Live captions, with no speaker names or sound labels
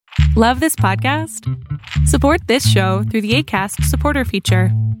Love this podcast? Support this show through the Acast supporter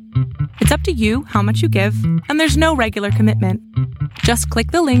feature. It's up to you how much you give, and there's no regular commitment. Just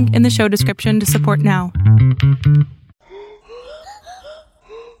click the link in the show description to support now.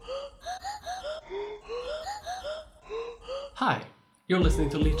 Hi, you're listening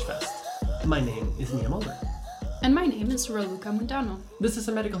to Leechfest. My name is Nia Mulder. And my name is Raluca Montano. This is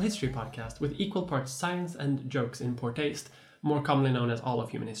a medical history podcast with equal parts science and jokes in poor taste, more commonly known as all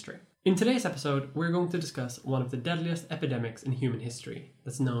of human history. In today's episode, we're going to discuss one of the deadliest epidemics in human history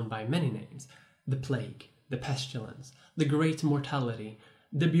that's known by many names. The plague, the pestilence, the great mortality,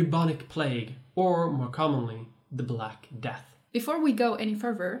 the bubonic plague, or more commonly, the Black Death. Before we go any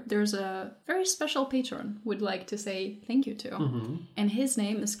further, there's a very special patron we'd like to say thank you to. And his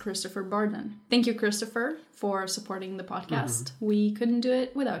name is Christopher Barden. Thank you, Christopher, for supporting the podcast. We couldn't do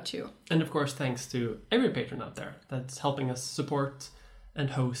it without you. And of course, thanks to every patron out there that's helping us support and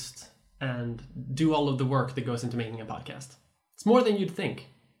host and do all of the work that goes into making a podcast. It's more than you'd think.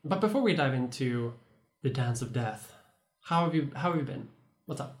 But before we dive into the dance of death, how have you been?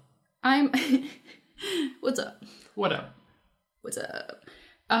 What's up? What's up? What up? What's up?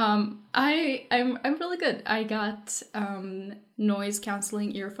 I'm really good. I got noise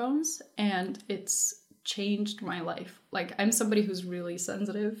canceling earphones, and it's changed my life. Like, I'm somebody who's really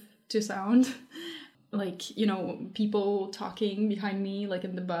sensitive to sound. Like, you know, people talking behind me, like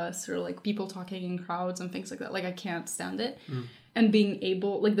in the bus, or like people talking in crowds and things like that. Like, I can't stand it. And being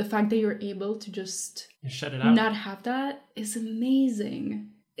able, like, the fact that you're able to just shut it out, not have that is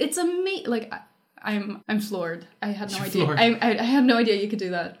amazing. It's amazing. Like, I'm floored. I had no idea. I had no idea you could do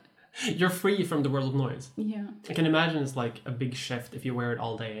that. You're free from the world of noise. Yeah. I can imagine it's like a big shift if you wear it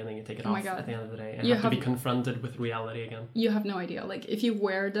all day and then you take it off at the end of the day and you have to be confronted with reality again. You have no idea. Like, if you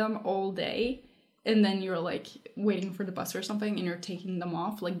wear them all day and then you're like waiting for the bus or something and you're taking them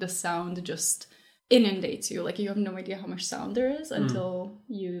off, like the sound just inundates you. Like, you have no idea how much sound there is until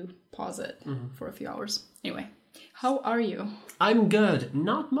you pause it for a few hours. Anyway. How are you? I'm good.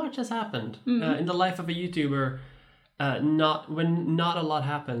 Not much has happened. In the life of a YouTuber, when not a lot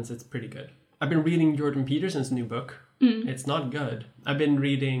happens, it's pretty good. I've been reading Jordan Peterson's new book. It's not good. I've been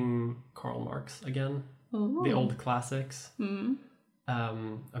reading Karl Marx again. The old classics.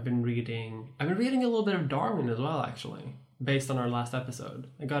 I've been reading a little bit of Darwin as well, actually, based on our last episode.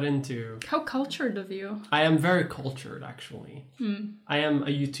 I got into... How cultured of you. I am very cultured, actually. I am a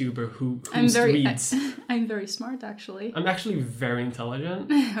YouTuber who reads. I'm very smart, actually. I'm actually very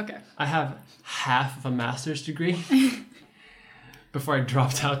intelligent. Okay. I have half of a master's degree before I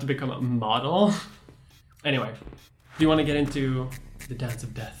dropped out to become a model. Anyway, do you want to get into the dance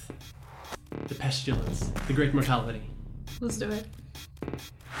of death? The pestilence, the great mortality. Let's do it.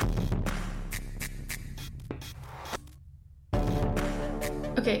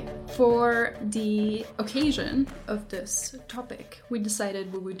 Okay, for the occasion of this topic, we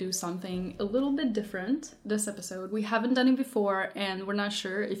decided we would do something a little bit different this episode. We haven't done it before, and we're not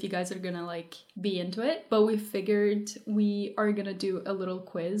sure if you guys are gonna, like, be into it, but we figured we are gonna do a little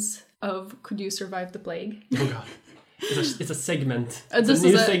quiz of Could You Survive the Plague? Oh god. It's a segment. It's a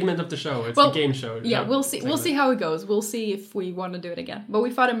new segment of the show. It's a game show. Yeah, we'll see. We'll see how it goes. We'll see if we want to do it again. But we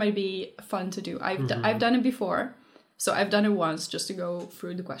thought it might be fun to do. I've done it before. So I've done it once just to go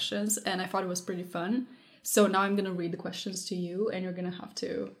through the questions, and I thought it was pretty fun. So now I'm going to read the questions to you, and you're going to have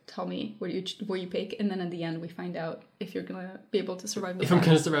to tell me what you pick, and then at the end we find out if you're going to be able to survive the plague. If I'm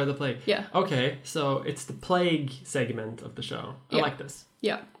going to survive the plague. Yeah. Okay, so it's the plague segment of the show. I like this.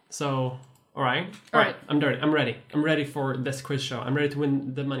 Yeah. So, all right. I'm ready. I'm ready for this quiz show. I'm ready to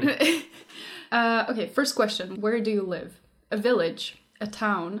win the money. Okay, first question. Where do you live? A village, a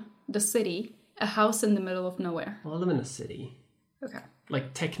town, the city, a house in the middle of nowhere? Well, I live in a city. Okay.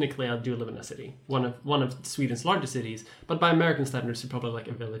 Like, technically, I do live in a city. One of Sweden's largest cities. But by American standards, you're probably like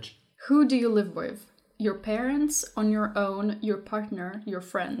a village. Who do you live with? Your parents, on your own, your partner, your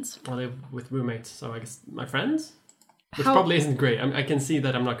friends? I live with roommates, so I guess my friends? Which probably isn't great. I can see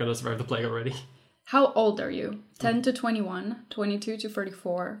that I'm not going to survive the plague already. How old are you? 10 to 21, 22 to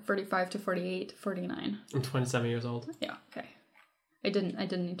 34, 35 to 48, 49. I'm 27 years old. Yeah, okay. I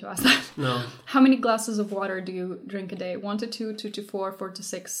didn't need to ask that. No. How many glasses of water do you drink a day? 1 to 2, 2 to 4, 4 to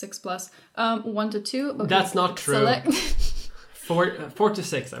 6, 6 plus. 1 to 2. Okay. That's not true. Select. 4 to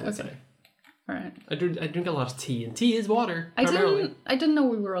 6, I would say. All right. I drink a lot of tea, and tea is water. I didn't know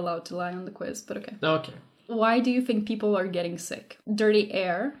we were allowed to lie on the quiz, but okay. Okay. Why do you think people are getting sick? Dirty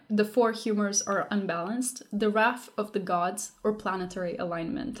air, the four humors are unbalanced, the wrath of the gods, or planetary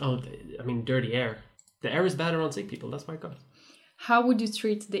alignment? Oh, I mean, dirty air. The air is bad around sick people, that's why it goes. How would you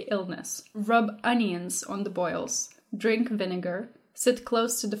treat the illness? Rub onions on the boils, drink vinegar, sit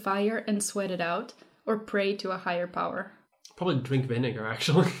close to the fire and sweat it out, or pray to a higher power? Probably drink vinegar,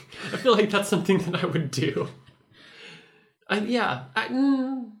 actually. I feel like that's something that I would do.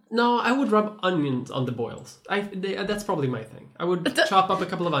 No, I would rub onions on the boils. That's probably my thing. I would chop up a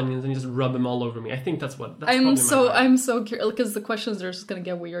couple of onions and just rub them all over me. I think that's I'm so curious, because the questions are just gonna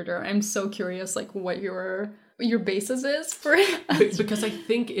get weirder. I'm so curious, like, what your basis is for it. Because I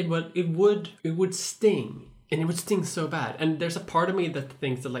think it would sting. And it would sting so bad. And there's a part of me that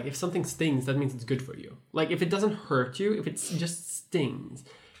thinks that, like, if something stings, that means it's good for you. Like, if it doesn't hurt you, if it just stings,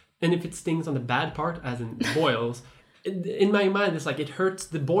 and if it stings on the bad part, as in boils, in my mind, it's like it hurts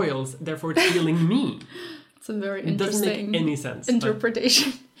the boils, therefore it's healing me. It's a very interesting It doesn't make any sense.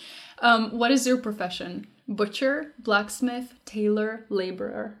 Interpretation. What is your profession? Butcher, blacksmith, tailor,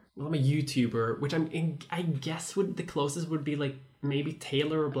 laborer? Well, I'm a YouTuber, which I guess the closest would be, like, maybe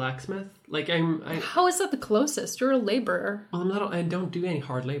tailor or blacksmith. Like, How is that the closest? You're a laborer. Well, I don't do any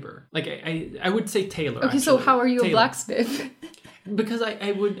hard labor. Like, I would say tailor. Okay, actually. so how are you tailor. a blacksmith? Because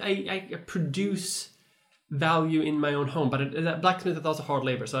I produce value in my own home, but blacksmith is also hard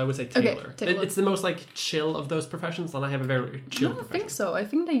labor, so I would say tailor. Okay, It's the most, like, chill of those professions, and I have a very chill I don't profession. think so. I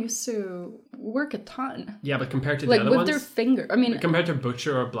think they used to work a ton. Yeah, but compared to Like, the other with ones, their finger. I mean, compared to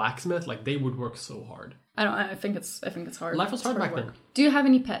butcher or blacksmith, like, they would work so hard. I think it's hard. Life was hard back then. Do you have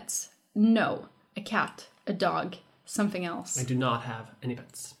any pets? No. A cat, a dog, something else. I do not have any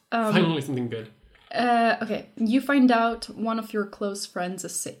pets. Finally, something good. Okay, you find out one of your close friends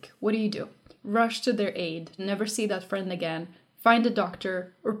is sick. What do? Rush to their aid, never see that friend again, find a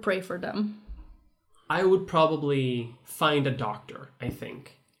doctor, or pray for them? I would probably find a doctor, I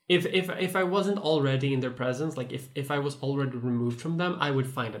think. If I wasn't already in their presence, like if I was already removed from them, I would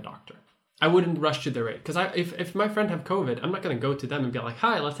find a doctor. I wouldn't rush to their aid. Because if my friend have COVID, I'm not going to go to them and be like,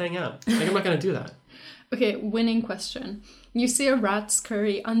 hi, let's hang out. Like, I'm not going to do that. Okay, winning question. You see a rat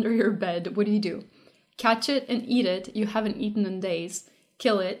scurry under your bed, what do? Catch it and eat it you haven't eaten in days,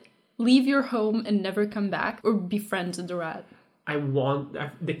 kill it, leave your home and never come back, or befriend the rat?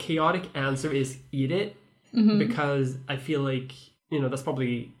 The chaotic answer is eat it, because I feel like, that's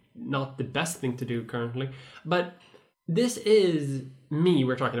probably not the best thing to do currently. But this is me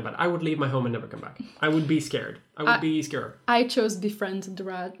we're talking about. I would leave my home and never come back. I would be scared. I chose befriend the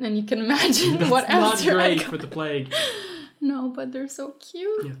rat, and you can imagine what answer not I great got. for the plague. No, but they're so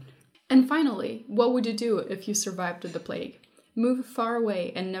cute. Yeah. And finally, what would you do if you survived the plague? Move far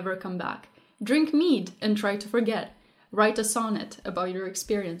away and never come back. Drink mead and try to forget. Write a sonnet about your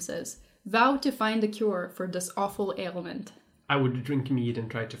experiences. Vow to find a cure for this awful ailment. I would drink mead and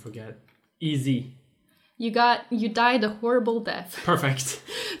try to forget. Easy. You died a horrible death. Perfect.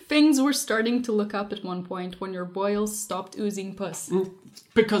 Things were starting to look up at one point when your boils stopped oozing pus.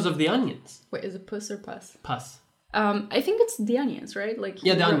 Because of the onions. Wait, is it pus or pus? Pus. I think it's the onions, right? Like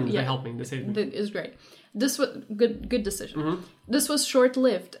the onions. They helped me. They saved me. That is great. This was good decision. Mm-hmm. This was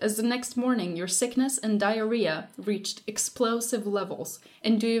short-lived, as the next morning your sickness and diarrhea reached explosive levels,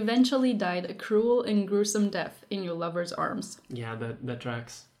 and you eventually died a cruel and gruesome death in your lover's arms. Yeah, that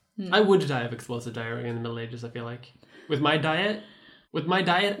tracks. I would die of explosive diarrhea in the Middle Ages, I feel like. With my diet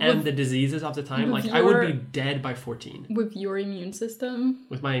and the diseases of the time, like, I would be dead by 14. With your immune system?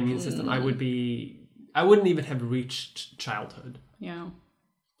 With my immune system, I wouldn't even have reached childhood. Yeah.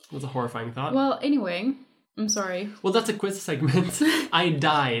 That's a horrifying thought. Well, anyway, I'm sorry. Well, that's a quiz segment. I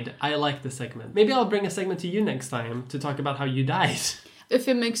died. I like the segment. Maybe I'll bring a segment to you next time to talk about how you died. If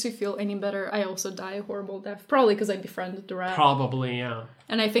it makes you feel any better, I also die a horrible death. Probably because I befriended the rat. Probably, yeah.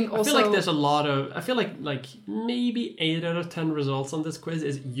 And I think also... I feel like there's a lot of... I feel like maybe 8 out of 10 results on this quiz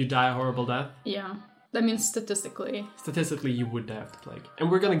is you die a horrible death. Yeah. I mean, statistically. Statistically, you would die of the plague. And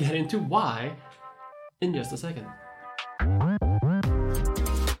we're going to get into why in just a second.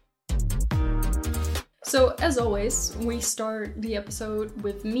 So, as always, we start the episode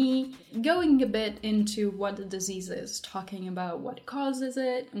with me going a bit into what the disease is, talking about what causes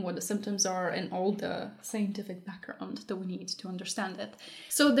it, and what the symptoms are, and all the scientific background that we need to understand it.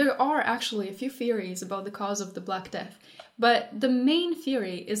 So there are actually a few theories about the cause of the Black Death, but the main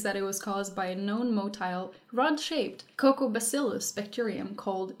theory is that it was caused by a known motile, rod-shaped Coccobacillus bacterium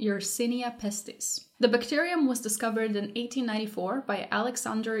called Yersinia pestis. The bacterium was discovered in 1894 by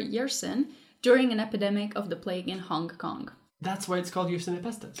Alexander Yersin, during an epidemic of the plague in Hong Kong. That's why it's called Yersinia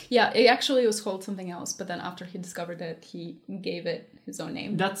pestis. Yeah, it actually was called something else, but then after he discovered it, he gave it his own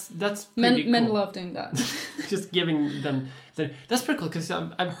name. That's men cool. love doing that. Just giving them... That's pretty cool, because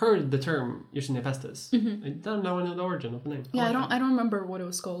I've heard the term Yersinia pestis. I don't know the origin of the name. Yeah, I don't remember what it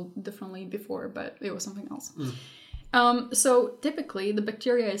was called differently before, but it was something else. So typically, the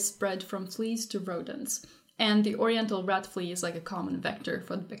bacteria is spread from fleas to rodents. And the oriental rat flea is like a common vector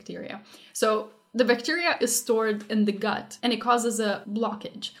for the bacteria. So the bacteria is stored in the gut and it causes a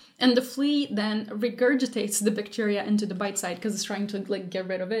blockage. And the flea then regurgitates the bacteria into the bite side because it's trying to like get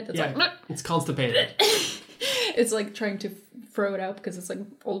rid of it. It's like, it's constipated. It's like trying to throw it out because it's like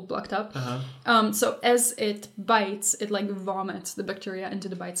all blocked up. So as it bites, it like vomits the bacteria into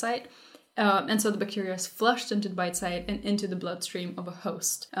the bite site. And so the bacteria is flushed into the bite site and into the bloodstream of a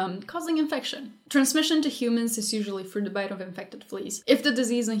host, causing infection. Transmission to humans is usually through the bite of infected fleas. If the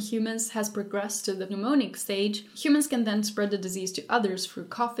disease in humans has progressed to the pneumonic stage, humans can then spread the disease to others through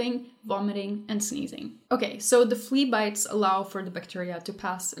coughing, vomiting, and sneezing. Okay, so the flea bites allow for the bacteria to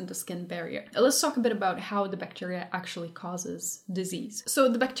pass in the skin barrier. Let's talk a bit about how the bacteria actually causes disease. So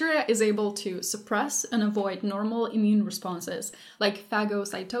the bacteria is able to suppress and avoid normal immune responses like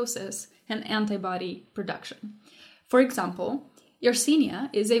phagocytosis and antibody production. For example, Yersinia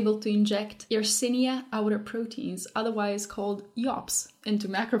is able to inject Yersinia outer proteins, otherwise called YOPs, into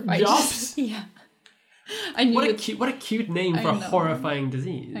macrophages. YOPs? Yeah. I knew what a cute name for a horrifying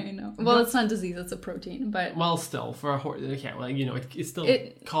disease. I know. Well, it's not disease, it's a protein, but... Well, still, for a it still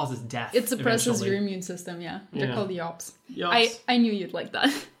causes death. It suppresses eventually. your immune system, yeah. They're called YOPs. YOPs. I knew you'd like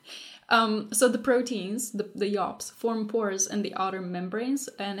that. So the proteins, the YOPs, form pores in the outer membranes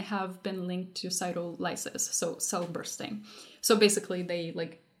and have been linked to cytolysis, so cell bursting. So basically they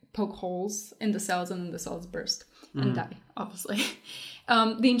like poke holes in the cells and then the cells burst and die, obviously.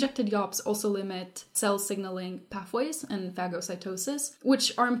 The injected YOPs also limit cell signaling pathways and phagocytosis,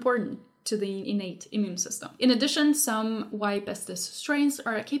 which are important to the innate immune system. In addition, some Y. pestis strains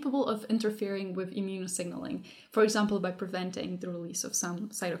are capable of interfering with immune signaling, for example, by preventing the release of some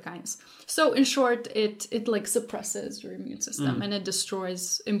cytokines. So in short, it like suppresses your immune system and it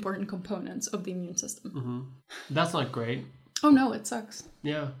destroys important components of the immune system. That's not great. Oh no, it sucks.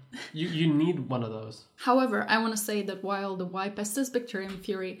 Yeah, you need one of those. However, I want to say that while the Y. pestis bacterium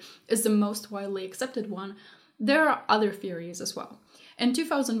theory is the most widely accepted one, there are other theories as well. In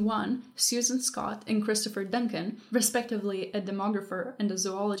 2001, Susan Scott and Christopher Duncan, respectively a demographer and a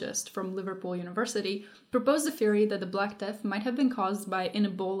zoologist from Liverpool University, proposed the theory that the Black Death might have been caused by an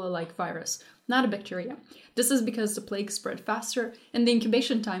Ebola-like virus, not a bacteria. This is because the plague spread faster and the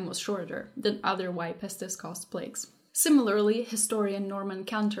incubation time was shorter than other Y. pestis-caused plagues. Similarly, historian Norman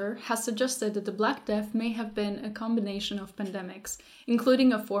Cantor has suggested that the Black Death may have been a combination of pandemics,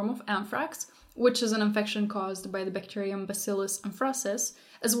 including a form of anthrax, which is an infection caused by the bacterium Bacillus anthracis,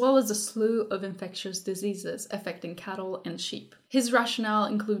 as well as a slew of infectious diseases affecting cattle and sheep. His rationale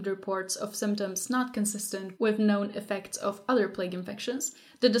include reports of symptoms not consistent with known effects of other plague infections,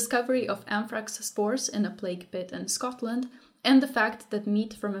 the discovery of anthrax spores in a plague pit in Scotland, and the fact that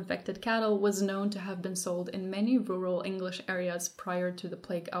meat from infected cattle was known to have been sold in many rural English areas prior to the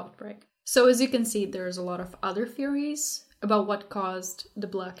plague outbreak. So as you can see, there's a lot of other theories about what caused the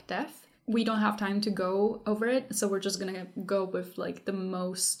Black Death. We don't have time to go over it, so we're just gonna go with like the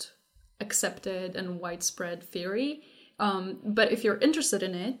most accepted and widespread theory. But if you're interested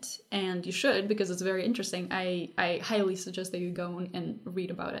in it, and you should because it's very interesting, I highly suggest that you go and read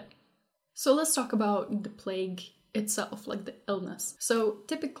about it. So let's talk about the plague itself, like the illness. So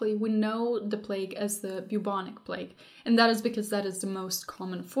typically we know the plague as the bubonic plague, and that is because that is the most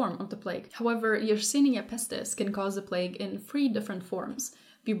common form of the plague. However, Yersinia pestis can cause the plague in 3 different forms: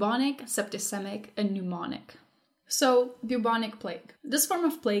 bubonic, septicemic, and pneumonic. So, bubonic plague. This form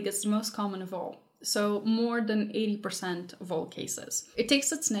of plague is the most common of all, so more than 80% of all cases. It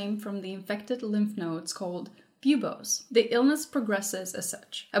takes its name from the infected lymph nodes called buboes. The illness progresses as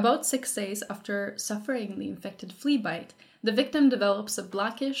such. About 6 days after suffering the infected flea bite, the victim develops a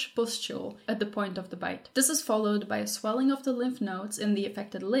blackish pustule at the point of the bite. This is followed by a swelling of the lymph nodes in the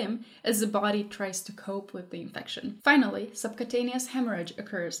affected limb as the body tries to cope with the infection. Finally, subcutaneous hemorrhage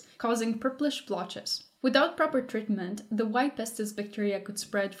occurs, causing purplish blotches. Without proper treatment, the Y. pestis bacteria could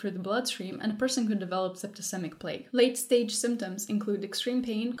spread through the bloodstream and a person could develop septicemic plague. Late-stage symptoms include extreme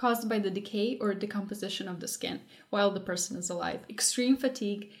pain caused by the decay or decomposition of the skin while the person is alive, extreme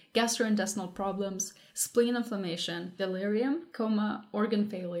fatigue, gastrointestinal problems, spleen inflammation, delirium, coma, organ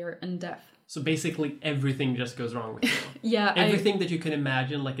failure, and death. So basically everything just goes wrong with you. Yeah. Everything that you can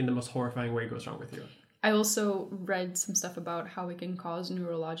imagine, like in the most horrifying way, goes wrong with you. I also read some stuff about how it can cause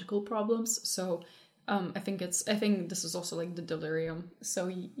neurological problems, so... I think this is also like the delirium. So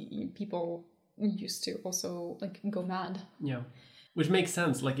people used to also like go mad. Yeah. Which makes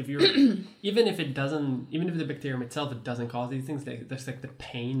sense. Like if you're, even if the bacterium itself, it doesn't cause these things, there's like the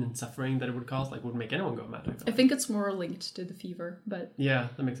pain and suffering that it would cause, like would make anyone go mad. I think it's more linked to the fever, but... Yeah,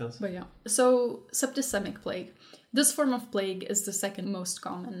 that makes sense. But yeah. So septicemic plague. This form of plague is the second most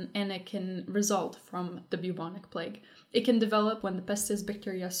common, and it can result from the bubonic plague. It can develop when the pestis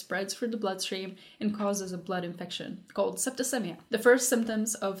bacteria spreads through the bloodstream and causes a blood infection, called septicemia. The first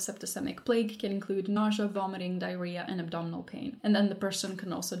symptoms of septicemic plague can include nausea, vomiting, diarrhea, and abdominal pain. And then the person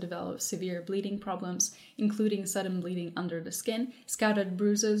can also develop severe bleeding problems, including sudden bleeding under the skin, scattered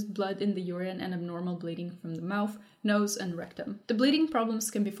bruises, blood in the urine, and abnormal bleeding from the mouth, nose, and rectum. The bleeding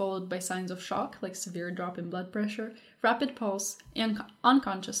problems can be followed by signs of shock, like severe drop in blood pressure, rapid pulse, and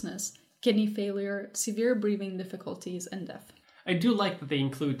unconsciousness, kidney failure, severe breathing difficulties, and death. I do like that they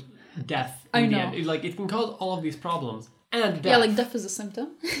include death in the end. Like, it can cause all of these problems and death. Yeah, like death is a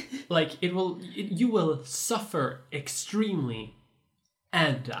symptom. Like, you will suffer extremely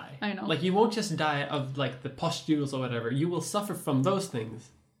and die. I know. Like, you won't just die of, like, the pustules or whatever. You will suffer from those things,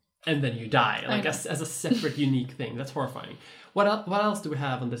 and then you die. Like, as a separate, unique thing. That's horrifying. What else do we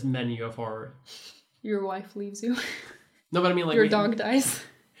have on this menu of horror? Your wife leaves you. No, but I mean, like... Your dog dies.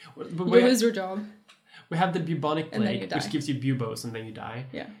 You lose your job. We have the bubonic plague, which gives you buboes, and then you die.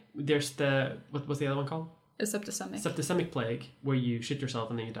 Yeah. There's the... What's the other one called? A septicemic. Septicemic plague, where you shit yourself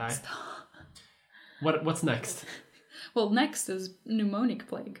and then you die. Stop. What's next? Well, next is pneumonic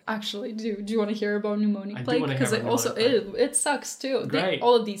plague. Actually, do you want to hear about pneumonic plague? Because it sucks too. Great.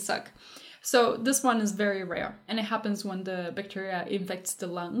 All of these suck. So this one is very rare, and it happens when the bacteria infects the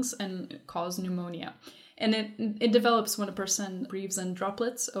lungs and cause pneumonia. And it develops when a person breathes in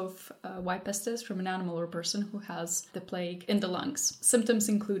droplets of Y. pestis from an animal or person who has the plague in the lungs. Symptoms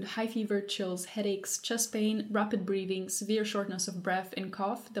include high fever, chills, headaches, chest pain, rapid breathing, severe shortness of breath, and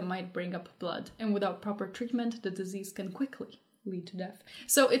cough that might bring up blood. And without proper treatment, the disease can quickly lead to death.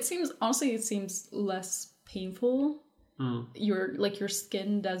 So it seems less painful. Your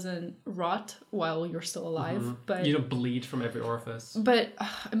skin doesn't rot while you're still alive, but you don't bleed from every orifice. But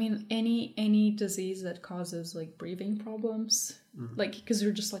I mean, any disease that causes like breathing problems, like because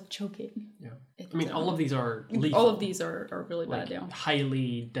you're just like choking. Yeah, all of these are lethal. All of these are really bad. Yeah,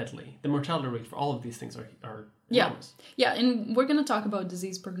 highly deadly. The mortality rate for all of these things are enormous. Yeah, and we're gonna talk about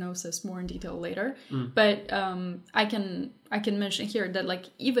disease prognosis more in detail later. But I can mention here that like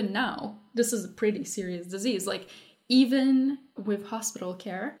even now, this is a pretty serious disease. Like, even with hospital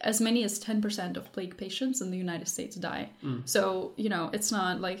care, as many as 10% of plague patients in the United States die. So, it's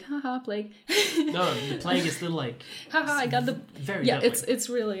not like, haha, plague. No, the plague is still like, haha, I got the... Very yeah,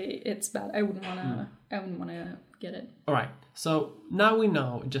 deadly. it's bad. I wouldn't want to get it. All right. So now we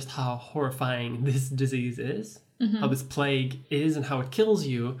know just how horrifying this disease is, how this plague is, and how it kills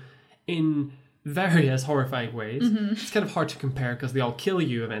you in various horrifying ways. It's kind of hard to compare because they all kill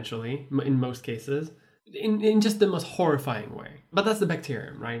you eventually, in most cases. In just the most horrifying way. But that's the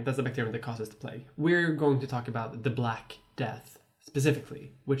bacterium, right? That's the bacterium that causes the plague. We're going to talk about the Black Death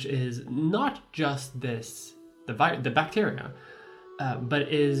specifically, which is not just the bacteria, but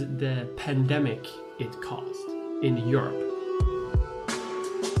is the pandemic it caused in Europe.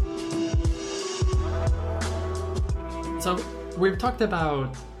 So we've talked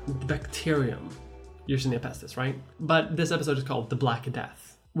about the bacterium, Yersinia pestis, right? But this episode is called the Black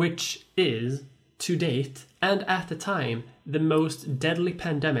Death, which is, to date, and at the time, the most deadly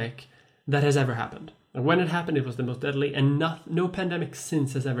pandemic that has ever happened. And when it happened, it was the most deadly, and no pandemic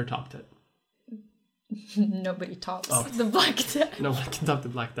since has ever topped it. Nobody tops the Black Death. No one can top the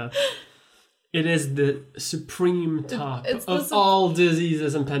Black Death. It is the supreme top of all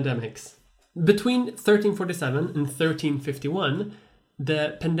diseases and pandemics. Between 1347 and 1351,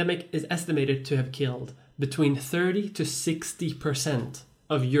 the pandemic is estimated to have killed between 30 to 60%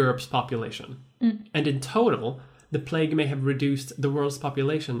 of Europe's population. And in total, the plague may have reduced the world's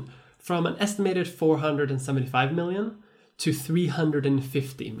population from an estimated 475 million to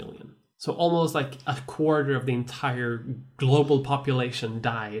 350 million. So almost like a quarter of the entire global population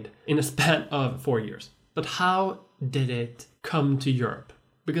died in a span of 4 years. But how did it come to Europe?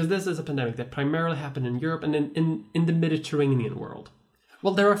 Because this is a pandemic that primarily happened in Europe and in the Mediterranean world.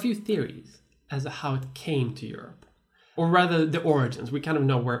 Well, there are a few theories as to how it came to Europe. Or rather, the origins. We kind of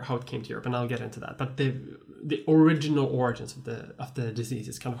know how it came to Europe, and I'll get into that. But the original origins of the disease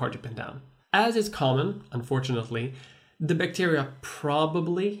is kind of hard to pin down. As is common, unfortunately, the bacteria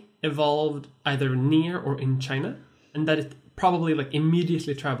probably evolved either near or in China, and that it probably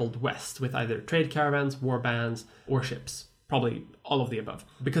immediately traveled west with either trade caravans, war bands, or ships. Probably all of the above.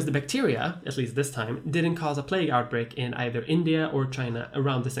 Because the bacteria, at least this time, didn't cause a plague outbreak in either India or China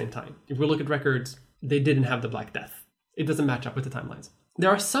around the same time. If we look at records, they didn't have the Black Death. It doesn't match up with the timelines. There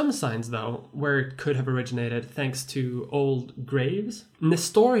are some signs, though, where it could have originated thanks to old graves.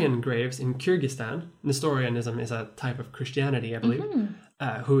 Nestorian graves in Kyrgyzstan. Nestorianism is a type of Christianity, I believe,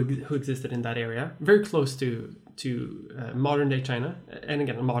 who existed in that area, very close to modern-day China, and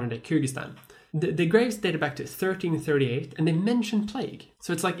again, modern-day Kyrgyzstan. The graves dated back to 1338, and they mention plague.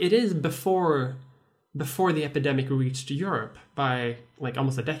 So it's like it is before the epidemic reached Europe by like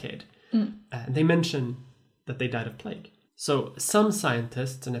almost a decade. They mention that they died of plague. So some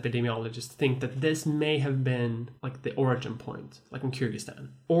scientists and epidemiologists think that this may have been like the origin point, like in Kyrgyzstan,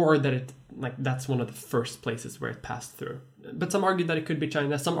 or that that's one of the first places where it passed through. But some argue that it could be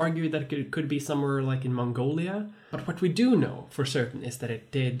China. Some argue that it could be somewhere like in Mongolia. But what we do know for certain is that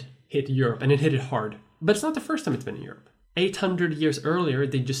it did hit Europe, and it hit it hard. But it's not the first time it's been in Europe. 800 years earlier,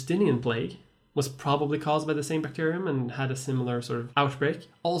 the Justinian plague was probably caused by the same bacterium and had a similar sort of outbreak.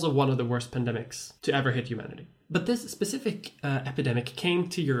 Also one of the worst pandemics to ever hit humanity. But this specific epidemic came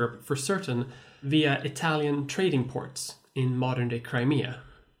to Europe for certain via Italian trading ports in modern-day Crimea.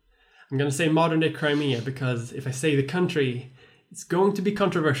 I'm going to say modern-day Crimea because if I say the country, it's going to be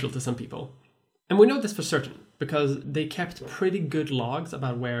controversial to some people. And we know this for certain because they kept pretty good logs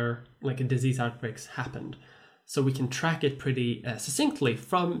about where like disease outbreaks happened. So we can track it pretty succinctly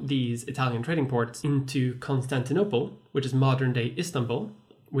from these Italian trading ports into Constantinople, which is modern-day Istanbul,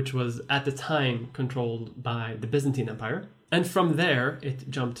 which was at the time controlled by the Byzantine Empire. And from there, it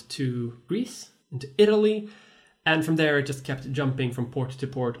jumped to Greece, into Italy, and from there it just kept jumping from port to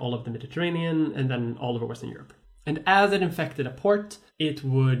port all of the Mediterranean and then all over Western Europe. And as it infected a port, it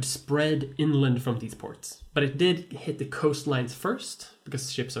would spread inland from these ports. But it did hit the coastlines first,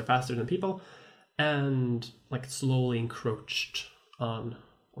 because ships are faster than people, and like slowly encroached on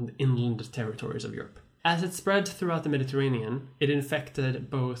the inland territories of Europe. As it spread throughout the Mediterranean, it infected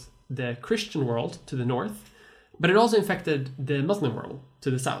both the Christian world to the north, but it also infected the Muslim world to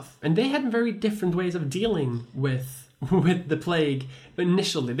the south. And they had very different ways of dealing with the plague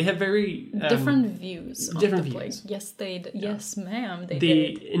initially. They have very different views on different the plague. views. Yes, yes, ma'am, they the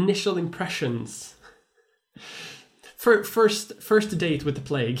did. initial impressions. First date with the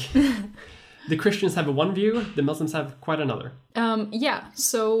plague. The Christians have one view, the Muslims have quite another.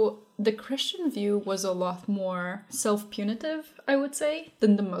 So the Christian view was a lot more self-punitive, I would say,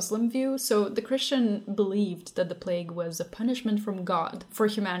 than the Muslim view. So the Christian believed that the plague was a punishment from God for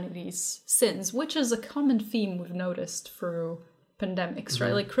humanity's sins, which is a common theme we've noticed through pandemics,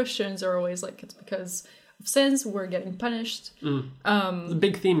 right? Like Christians are always like, it's because of sins, we're getting punished. It's a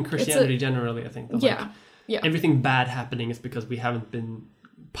big theme in Christianity generally, I think. Yeah. Everything bad happening is because we haven't been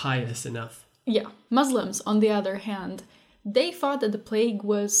pious enough. Yeah. Muslims, on the other hand, they thought that the plague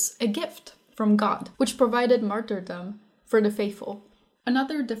was a gift from God, which provided martyrdom for the faithful.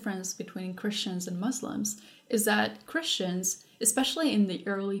 Another difference between Christians and Muslims is that Christians, especially in the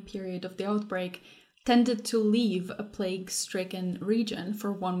early period of the outbreak, tended to leave a plague-stricken region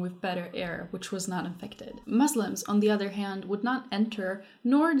for one with better air, which was not infected. Muslims, on the other hand, would not enter,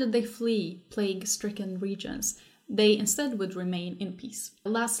 nor did they flee plague-stricken regions. They instead would remain in peace.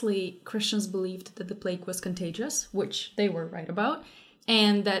 Lastly, Christians believed that the plague was contagious, which they were right about,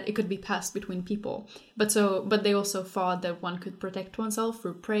 and that it could be passed between people. But they also thought that one could protect oneself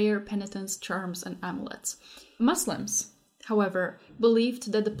through prayer, penitence, charms, and amulets. Muslims, however,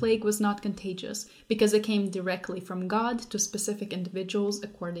 believed that the plague was not contagious because it came directly from God to specific individuals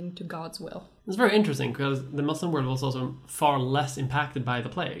according to God's will. It's very interesting because the Muslim world was also far less impacted by the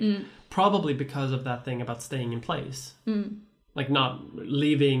plague. Probably because of that thing about staying in place. Like not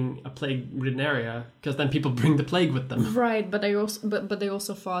leaving a plague-ridden area, because then people bring the plague with them. Right, but they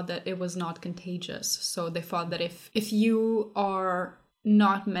also thought that it was not contagious. So they thought that if you are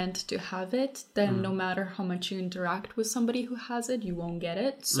not meant to have it, then no matter how much you interact with somebody who has it, you won't get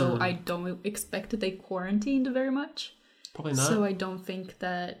it. So I don't expect that they quarantined very much. Probably not. So I don't think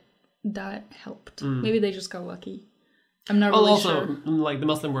that helped. Maybe they just got lucky. I'm not really sure. Like the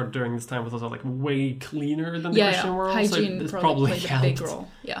Muslim world during this time was also like way cleaner than the Christian world. Hygiene so probably played helped. a big role.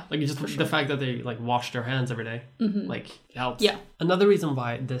 Yeah, like just the fact that they like wash their hands every day, like helps. Yeah. Another reason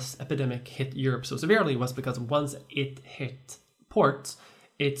why this epidemic hit Europe so severely was because once it hit ports,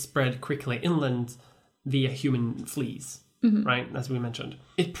 it spread quickly inland via human fleas. Right, as we mentioned,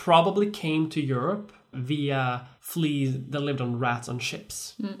 it probably came to Europe via fleas that lived on rats on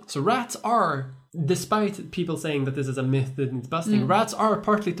ships. So rats are, despite people saying that this is a myth that needs busting, rats are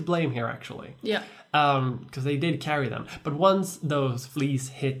partly to blame here, actually. Yeah. Because they did carry them. But once those fleas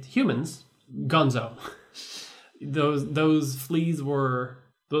hit humans, gonzo. Those fleas were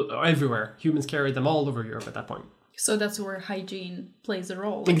everywhere. Humans carried them all over Europe at that point. So that's where hygiene plays a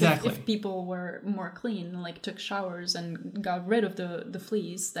role. Like Exactly. If people were more clean, like took showers and got rid of the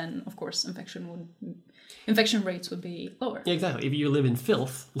fleas, then of course infection rates would be lower. Yeah, exactly. If you live in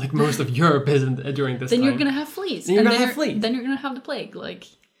filth, like most of Europe isn't during this Then time. you're gonna have fleas. Then you're gonna have fleas. Then you're gonna have the plague. Like,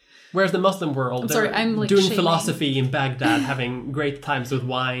 Whereas the Muslim world, they're I'm, like, doing shaming. philosophy in Baghdad, having great times with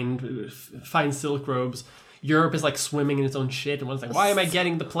wine, fine silk robes. Europe is like swimming in its own shit, and one's like, why am I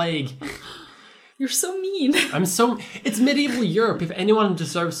getting the plague? you're so mean. It's medieval Europe. If anyone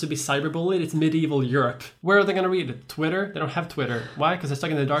deserves to be cyberbullied, it's medieval Europe. Where are they going to read it? Twitter? They don't have Twitter. Why? Because they're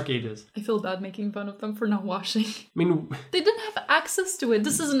stuck in the dark ages. I feel bad making fun of them for not washing. I mean, They didn't have access to it.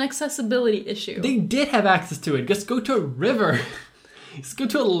 This is an accessibility issue. they did have access to it. Just go to a river. Just go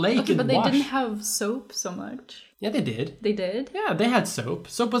to a lake Okay, and but they wash. didn't have soap so much. Yeah, they did. They did? Yeah, they had soap.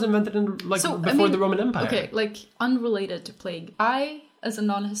 Soap was invented before I mean, the Roman Empire. Okay, like unrelated to plague. I, as a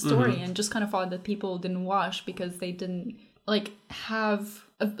non-historian, Mm-hmm. just kind of thought that people didn't wash because they didn't like have.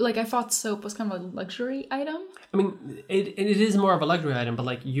 I thought soap was kind of a luxury item. I mean, it is more of a luxury item, but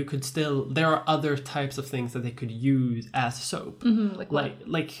like you could still. There are other types of things that they could use as soap, Like what?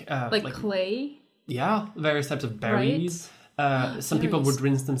 like Clay. yeah, various types of berries. Some people Berries. would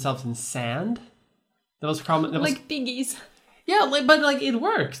rinse themselves in sand. That was common. Like piggies. Yeah, but it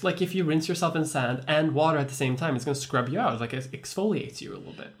works. Like if you rinse yourself in sand and water at the same time, it's going to scrub you out. Like it exfoliates you a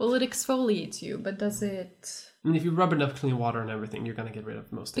little bit. Well, it exfoliates you, but does it? And if you rub enough clean water and everything, you're going to get rid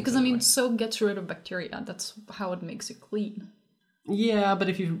of most things. Because I mean, anyway. soap gets rid of bacteria. That's how it makes you clean. Yeah, but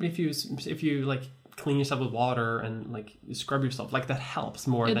if you like clean yourself with water and like scrub yourself, like that helps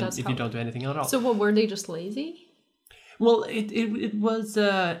more It than does if you help. don't do anything at all. So what, were they just lazy? Well, it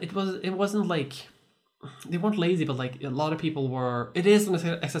wasn't like they weren't lazy, but like a lot of people were. It is an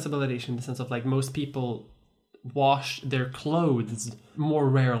accessibility issue in the sense of like most people wash their clothes more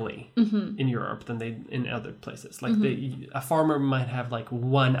rarely in Europe than they in other places. Like a farmer might have like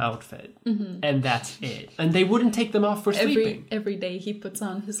one outfit and that's it, and they wouldn't take them off for sleeping. Every day he puts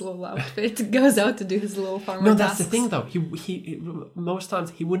on his little outfit, goes out to do his little farmer No, that's the tasks. thing though. He most times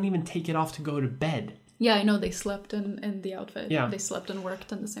he wouldn't even take it off to go to bed. Yeah, I know, they slept in the outfit. Yeah. They slept and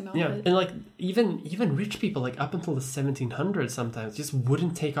worked in the same Yeah, outfit. and like even rich people, like up until the 1700s, sometimes just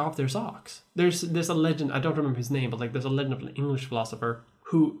wouldn't take off their socks. There's a legend, I don't remember his name, but like there's a legend of an English philosopher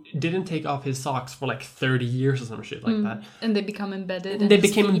who didn't take off his socks for like 30 years or some shit like that. And they become embedded. in They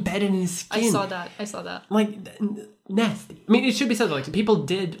his became feet. embedded in his skin. I saw that. Like nasty. I mean, it should be said like people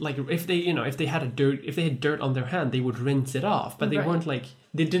did like if they had dirt on their hand, they would rinse it off, but they Right. weren't like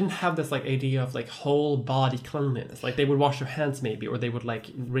they didn't have this like idea of like whole body cleanliness. Like they would wash their hands maybe, or they would like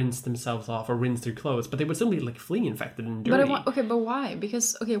rinse themselves off or rinse their clothes, but they would still be like flea infected and dirty. But why?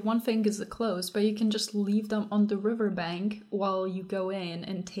 Because one thing is the clothes, but you can just leave them on the riverbank while you go in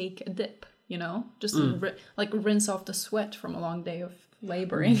and take a dip. You know, just rinse off the sweat from a long day of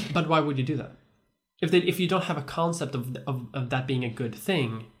laboring. But why would you do that? If you don't have a concept of that being a good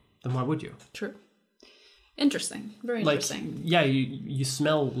thing, then why would you? True. Interesting. Very Like, interesting. yeah, you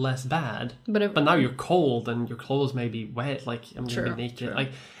smell less bad, But now you're cold and your clothes may be wet. Like I'm True, gonna be naked. true.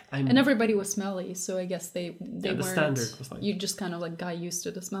 Like And everybody was smelly, so I guess they the weren't. standard was like You just kind of like got used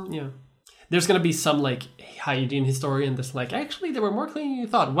to the smell. yeah. There's gonna be some like hygiene historian that's like actually they were more clean than you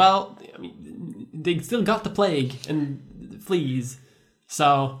thought. Well, I mean they still got the plague and fleas,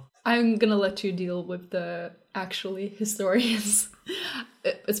 so I'm gonna let you deal with the actually historians.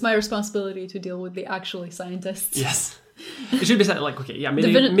 It's my responsibility to deal with the actually scientists. yes, it should be said like okay, yeah,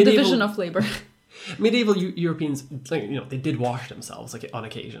 Division medieval of labor. medieval Europeans, like, they did wash themselves like on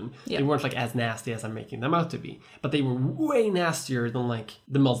occasion. Yeah. They weren't like as nasty as I'm making them out to be, but they were way nastier than like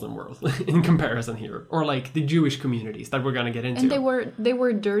the Muslim world in comparison here, or like the Jewish communities that we're gonna get into. And they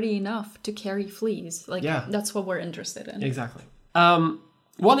were dirty enough to carry fleas. Like Yeah. that's what we're interested in. Exactly.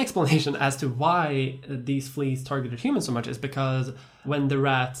 One explanation as to why these fleas targeted humans so much is because when the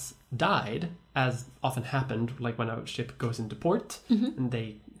rats died, as often happened, like when a ship goes into port and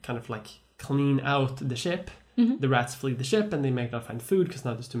they kind of like clean out the ship, the rats flee the ship and they may not find food because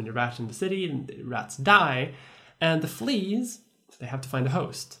now there's too many rats in the city and the rats die. And the fleas, they have to find a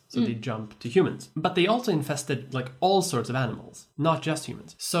host, so they jump to humans. But they also infested like all sorts of animals, not just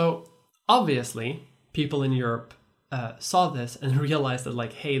humans. So obviously, people in Europe saw this and realized that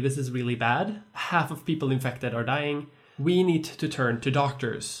like, hey, this is really bad. Half of people infected are dying. We need to turn to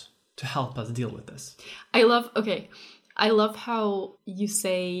doctors to help us deal with this. I love how you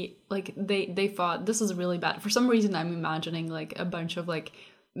say like they thought this is really bad. For some reason I'm imagining like a bunch of like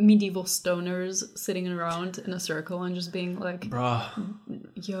medieval stoners sitting around in a circle and just being like, Bruh,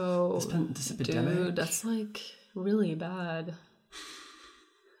 yo, this epidemic. dude, that's like really bad.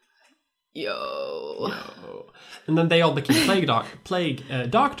 Yo. And then they all became plague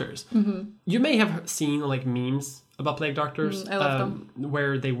doctors. You may have seen like memes about plague doctors, I love them.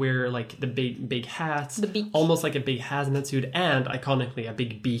 where they wear like the big hats, The beak. almost like a big hazmat suit, and iconically a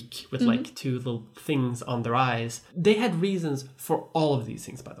big beak with like two little things on their eyes. They had reasons for all of these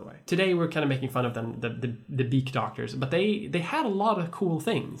things, by the way. Today we're kind of making fun of them, the beak doctors, but they had a lot of cool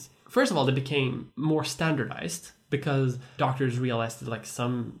things. First of all, they became more standardized, because doctors realized that like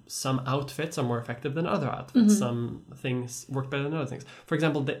some outfits are more effective than other outfits. Some things work better than other things. For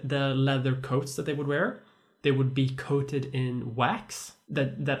example, the leather coats that they would wear, they would be coated in wax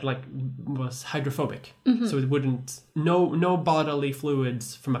that like was hydrophobic. So it wouldn't, no bodily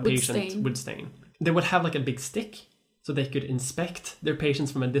fluids from a patient would stain. They would have like a big stick, so they could inspect their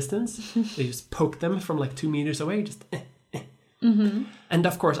patients from a distance. They just poke them from like 2 meters away, just And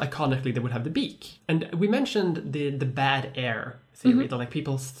of course, iconically, they would have the beak. And we mentioned the bad air theory, that like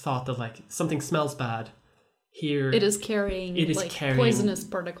people thought that like something smells bad here. It is carrying poisonous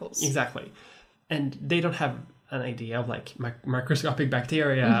particles. Exactly. And they don't have an idea of like microscopic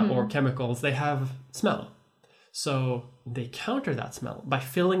bacteria or chemicals. They have smell. So they counter that smell by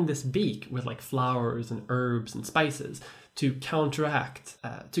filling this beak with like flowers and herbs and spices to counteract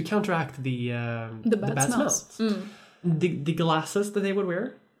the bad smells. The glasses that they would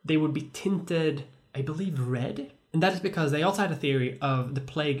wear, they would be tinted, I believe, red. And that is because they also had a theory of the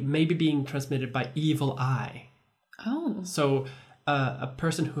plague maybe being transmitted by evil eye. Oh. So a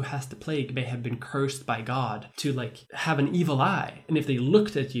person who has the plague may have been cursed by God to like have an evil eye. And if they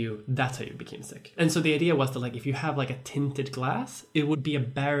looked at you, that's how you became sick. And so the idea was that like if you have like a tinted glass, it would be a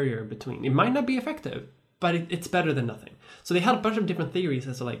barrier between. It might not be effective, but it's better than nothing. So they had a bunch of different theories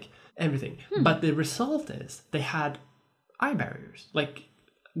as to like everything. But the result is they had eye barriers, like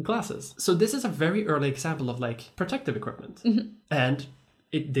glasses. So this is a very early example of like protective equipment. And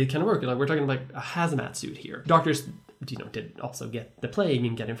it did kind of work. Like we're talking like a hazmat suit here. Doctors, did also get the plague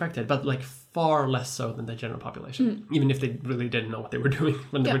and get infected, but like far less so than the general population, even if they really didn't know what they were doing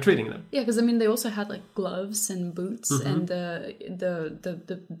when they were treating them. Yeah, because I mean, they also had like gloves and boots and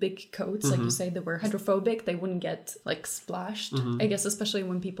the big coats, like you say, that were hydrophobic. They wouldn't get like splashed. I guess especially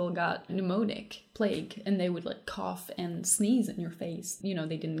when people got pneumonic plague and they would like cough and sneeze in your face. They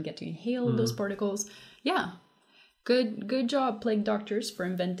didn't get to inhale those particles. Yeah, good job, plague doctors, for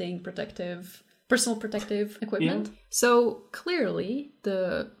inventing personal protective equipment. Yeah. So clearly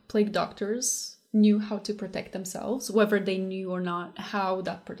the plague doctors knew how to protect themselves. Whether they knew or not how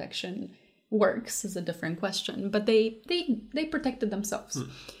that protection works is a different question, but they protected themselves.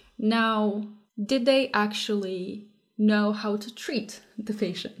 Now, did they actually know how to treat the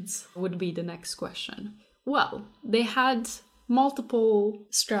patients would be the next question. Well, they had multiple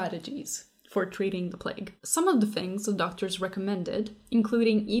strategies for treating the plague. Some of the things the doctors recommended,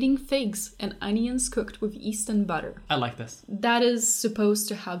 including eating figs and onions cooked with yeast and butter. I like this. That is supposed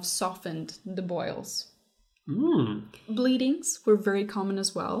to have softened the boils. Bleedings were very common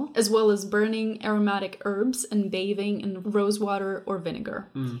as well as burning aromatic herbs and bathing in rose water or vinegar.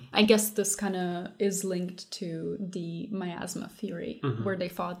 I guess this kind of is linked to the miasma theory, where they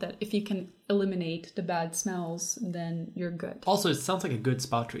thought that if you can eliminate the bad smells, then you're good. Also, it sounds like a good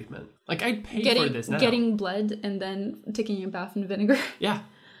spa treatment. Like, I'd pay for this now. Getting bled and then taking a bath in vinegar. Yeah.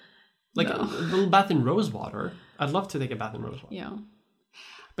 Like a little bath in rose water. I'd love to take a bath in rose water. Yeah.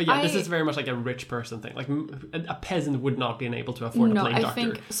 But yeah, this is very much like a rich person thing. Like a peasant would not be able to afford a plague doctor. I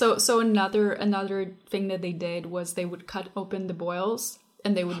think so. So another thing that they did was they would cut open the boils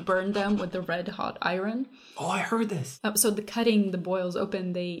and they would burn them with the red hot iron. Oh, I heard this. So the cutting the boils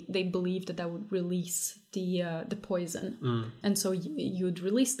open, they believed that would release the poison, and so you would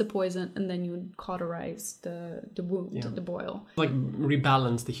release the poison and then you would cauterize the wound, the boil, like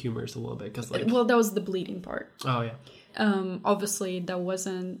rebalance the humors a little bit, because like that was the bleeding part. Oh yeah. Obviously that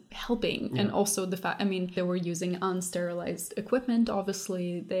wasn't helping, and also the fact, they were using unsterilized equipment.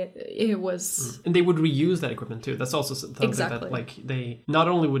 Obviously, it was, and they would reuse that equipment too. That's also something that like they not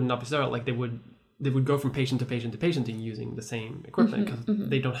only would not be sterile, like they would go from patient to patient to patient in using the same equipment, because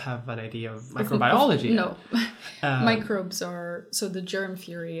they don't have an idea of microbiology. No, microbes are, so the germ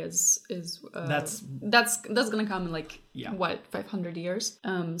theory is that's gonna come in like 500 years.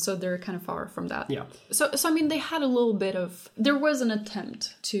 So they're kind of far from that. Yeah. So they had a little bit of, there was an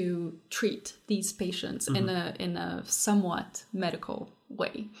attempt to treat these patients in a somewhat medical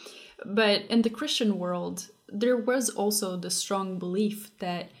way, but in the Christian world, there was also the strong belief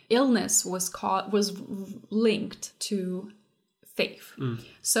that illness was linked to faith.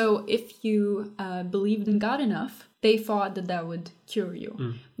 So if you believed in God enough, they thought that would cure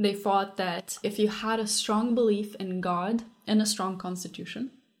you. They thought that if you had a strong belief in God and a strong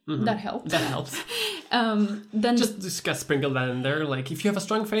constitution, That helped. That helps. Then Just sprinkle that in there. Like, if you have a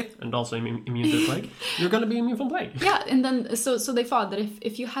strong faith and also immune to plague, you're going to be immune from plague. yeah, and then so they thought that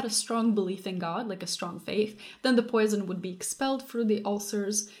if you had a strong belief in God, like a strong faith, then the poison would be expelled through the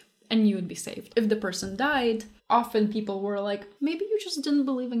ulcers and you would be saved. If the person died, often people were like, maybe you just didn't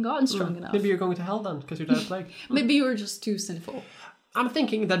believe in God strong enough. Maybe you're going to hell then because you died of plague. Maybe you were just too sinful. I'm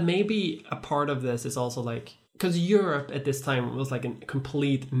thinking that maybe a part of this is also like, because Europe at this time was like a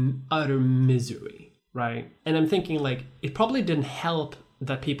complete utter misery, right? And I'm thinking like, it probably didn't help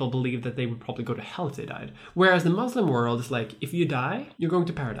that people believed that they would probably go to hell if they died. Whereas the Muslim world is like, if you die, you're going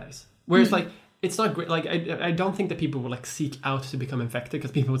to paradise. Whereas like, it's not great. Like, I don't think that people would like seek out to become infected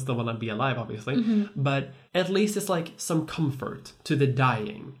because people would still want to be alive, obviously. But at least it's like some comfort to the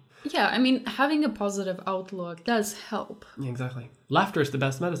dying. Yeah, I mean, having a positive outlook does help. Yeah, exactly. Laughter is the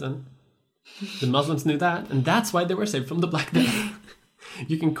best medicine. The Muslims knew that, and that's why they were saved from the Black Death.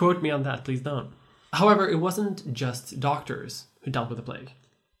 You can quote me on that, please don't. However, it wasn't just doctors who dealt with the plague.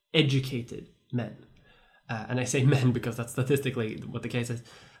 Educated men. And I say men because that's statistically what the case is.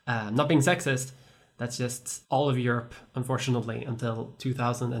 Not being sexist, that's just all of Europe, unfortunately, until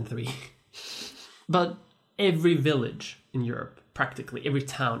 2003. But every village in Europe, practically every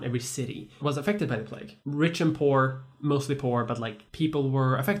town, every city was affected by the plague. Rich and poor, mostly poor, but like people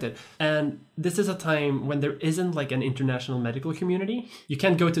were affected. And this is a time when there isn't like an international medical community. You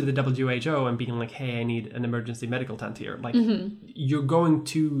can't go to the WHO and being like, hey, I need an emergency medical tent here. Like you're going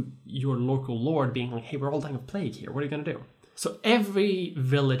to your local lord being like, hey, we're all dying of plague here. What are you going to do? So every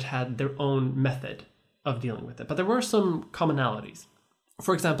village had their own method of dealing with it. But there were some commonalities.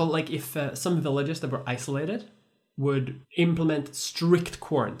 For example, like if some villages that were isolated would implement strict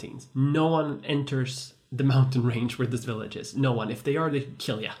quarantines. No one enters the mountain range where this village is. No one. If they are, they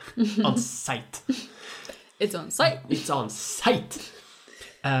kill you on sight. It's on site. It's on sight.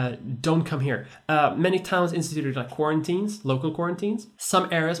 Don't come here. Many towns instituted like quarantines, local quarantines. Some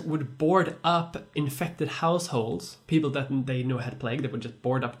areas would board up infected households, people that they knew had plague. They would just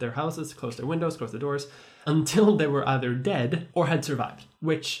board up their houses, close their windows, close the doors, until they were either dead or had survived,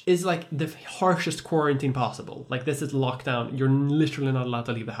 which is like the harshest quarantine possible. Like this is lockdown. You're literally not allowed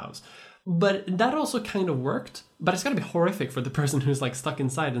to leave the house. But that also kind of worked. But it's got to be horrific for the person who's like stuck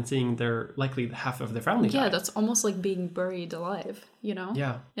inside and seeing their likely half of their family die. Yeah, that's almost like being buried alive, you know?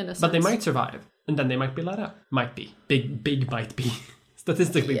 Yeah. In a sense. But they might survive. And then they might be let out. Might be. Big might be.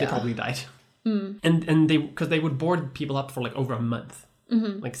 Statistically, they probably died. And because they would board people up for like over a month.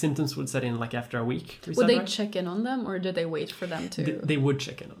 Like symptoms would set in like after a week. Would they check in on them or did they wait for them to? They would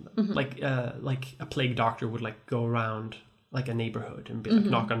check in on them. Like a plague doctor would like go around like a neighborhood and be like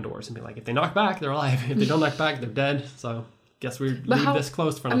knock on doors and be like, if they knock back, they're alive. If they don't knock back, they're dead. So guess we leave this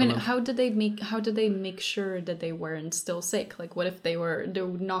closed for another month. How did they make sure that they weren't still sick? Like what if they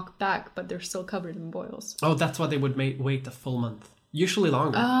would knock back but they're still covered in boils? Oh, that's why they would wait a full month. Usually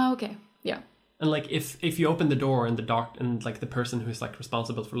longer. Oh, okay. Yeah. And like if you open the door and the person who's like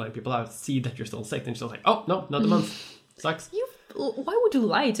responsible for letting people out see that you're still sick, then you're still like, oh no, not the month. Sucks. Why would you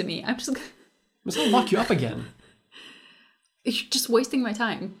lie to me? I'm just gonna lock you up again. You're just wasting my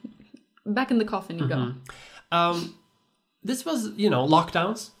time. Back in the coffin you go. This was,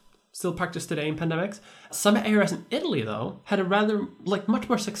 lockdowns. Still practiced today in pandemics. Some areas in Italy, though, had a rather, much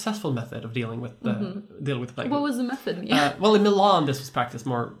more successful method of dealing with the plague. What was the method? Yeah. Well, in Milan, this was practiced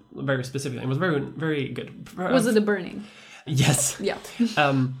very specifically. It was very, very good. Was it a burning? Yes. Yeah.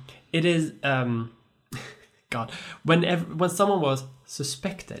 It is. God, when someone was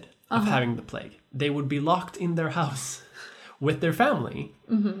suspected of having the plague, they would be locked in their house with their family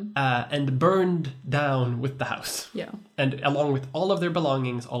and burned down with the house. Yeah. And along with all of their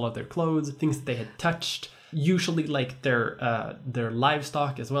belongings, all of their clothes, things that they had touched, usually like their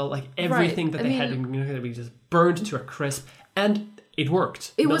livestock as well, like everything that they had to be just burned to a crisp. And it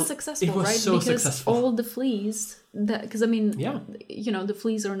worked. It was successful, right? It was so successful. All the fleas, the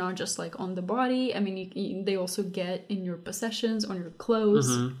fleas are not just like on the body. I mean, they also get in your possessions, on your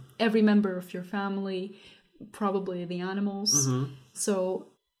clothes, every member of your family, probably the animals. So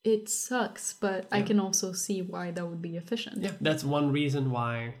it sucks, but I can also see why that would be efficient. Yeah, that's one reason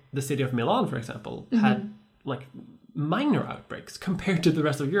why the city of Milan, for example, had like minor outbreaks compared to the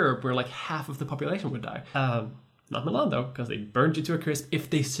rest of Europe, where like half of the population would die. Not Milan though, because they burned you to a crisp if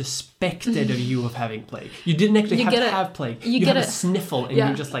they suspected of you of having plague. You didn't actually have to have plague. You have a sniffle and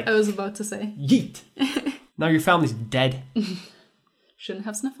you're just like, I was about to say, yeet. Now your family's dead. Shouldn't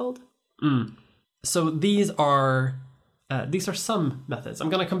have sniffled. So these are some methods. I'm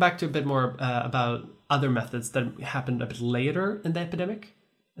going to come back to a bit more about other methods that happened a bit later in the epidemic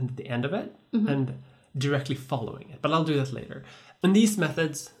and at the end of it and directly following it. But I'll do that later. And these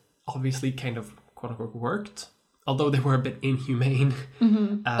methods obviously kind of quote unquote worked, although they were a bit inhumane.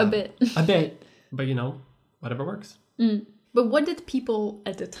 A bit. A bit. But whatever works. But what did people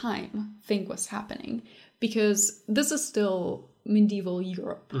at the time think was happening? Because this is still medieval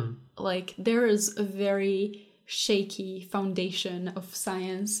Europe. Like, there is a very shaky foundation of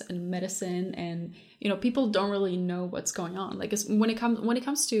science and medicine, and people don't really know what's going on. Like, when it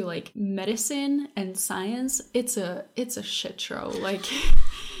comes to like medicine and science, it's a shit show. Like,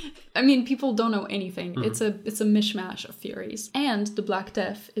 I mean, people don't know anything. It's a mishmash of theories, and the Black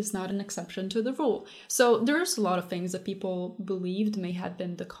Death is not an exception to the rule. So there's a lot of things that people believed may have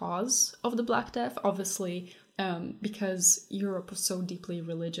been the cause of the Black Death. Obviously, because Europe was so deeply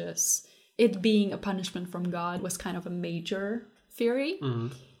religious, it being a punishment from God was kind of a major theory.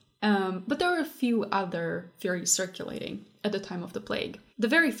 But there were a few other theories circulating at the time of the plague. The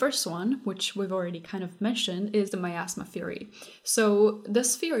very first one, which we've already kind of mentioned, is the miasma theory. So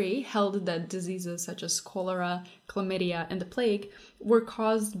this theory held that diseases such as cholera, chlamydia, and the plague were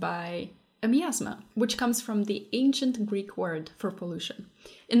caused by a miasma, which comes from the ancient Greek word for pollution.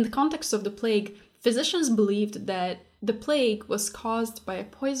 In the context of the plague, physicians believed that the plague was caused by a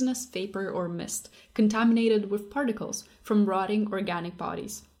poisonous vapor or mist contaminated with particles from rotting organic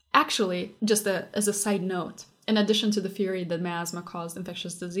bodies. Actually, just as a side note, in addition to the theory that miasma caused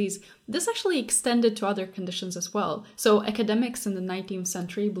infectious disease, this actually extended to other conditions as well. So academics in the 19th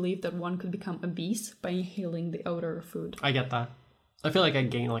century believed that one could become obese by inhaling the odor of food. I get that. I feel like I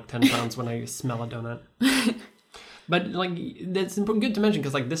gain like 10 pounds when I smell a donut. But like, that's good to mention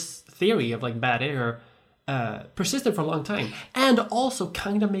because like this theory of like bad air persisted for a long time, and also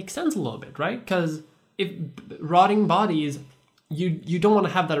kind of makes sense a little bit, right? Because if rotting bodies, you don't want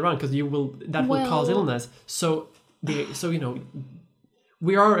to have that around because will cause illness. So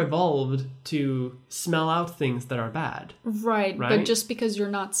we are evolved to smell out things that are bad. Right? But just because you're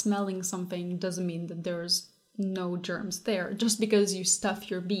not smelling something doesn't mean that there's no germs there. Just because you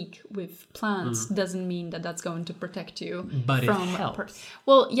stuff your beak with plants doesn't mean that that's going to protect you but from it helps.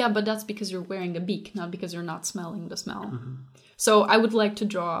 Well, yeah, but that's because you're wearing a beak, not because you're not smelling the smell. So I would like to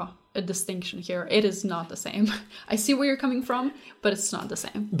draw a distinction here. It is not the same. I see where you're coming from, but it's not the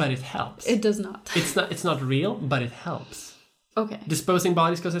same. But it helps. It does not. It's not real, but it helps. Okay. Disposing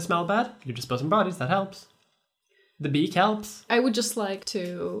bodies because they smell bad? You're disposing bodies, that helps. The beak helps. I would just like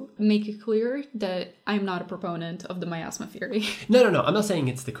to make it clear that I'm not a proponent of the miasma theory. No. I'm not saying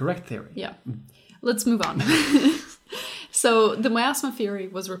it's the correct theory. Yeah. Let's move on. So the miasma theory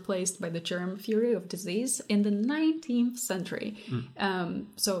was replaced by the germ theory of disease in the 19th century.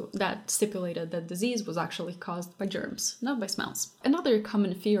 So that stipulated that disease was actually caused by germs, not by smells. Another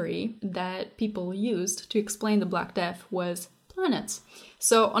common theory that people used to explain the Black Death was planets.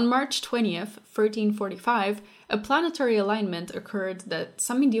 So on March 20th, 1345, a planetary alignment occurred that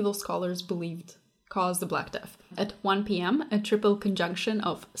some medieval scholars believed caused the Black Death. At 1 p.m., a triple conjunction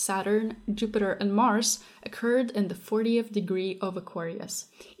of Saturn, Jupiter, and Mars occurred in the 40th degree of Aquarius.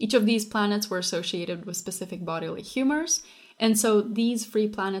 Each of these planets were associated with specific bodily humors, and so these three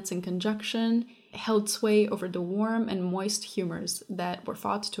planets in conjunction held sway over the warm and moist humors that were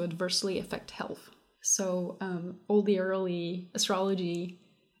thought to adversely affect health. So all the early astrology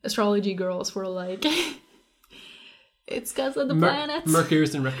girls were like, it's because of the planets.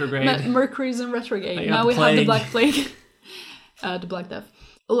 Mercury's in retrograde. Mercury's in retrograde. Now we have the Black Plague. The Black Death.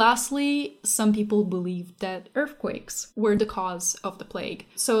 Lastly, some people believed that earthquakes were the cause of the plague.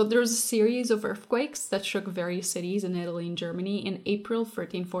 So there was a series of earthquakes that shook various cities in Italy and Germany in April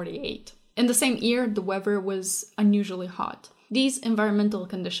 1348. In the same year, the weather was unusually hot. These environmental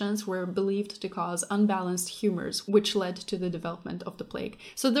conditions were believed to cause unbalanced humors, which led to the development of the plague.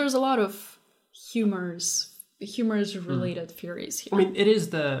 So there's a lot of humors-related theories here. I mean, it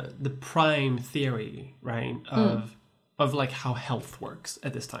is the prime theory, right, of like how health works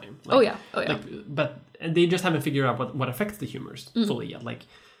at this time. Like, oh yeah. But they just haven't figured out what affects the humors fully yet. Like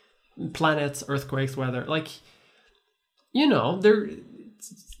planets, earthquakes, weather. Like,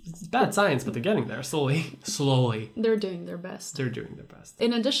 it's bad science, but they're getting there slowly. They're doing their best.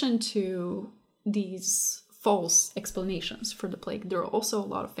 In addition to these false explanations for the plague, there are also a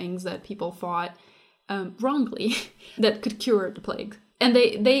lot of things that people thought wrongly that could cure the plague. And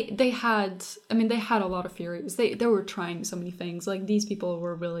they had a lot of theories. They were trying so many things. Like, these people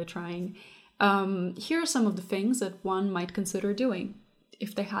were really trying. Here are some of the things that one might consider doing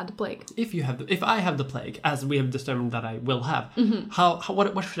if they had the plague. If I have the plague, as we have determined that I will have,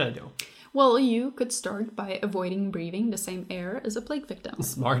 what should I do? Well, you could start by avoiding breathing the same air as a plague victim.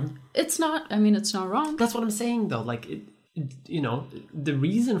 Smart. It's not wrong. That's what I'm saying, though. Like, the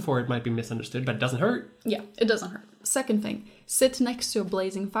reason for it might be misunderstood, but it doesn't hurt. Yeah, it doesn't hurt. Second thing, sit next to a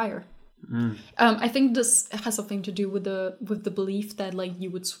blazing fire. I think this has something to do with the belief that like you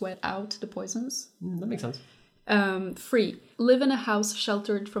would sweat out the poisons. That makes sense. 3, live in a house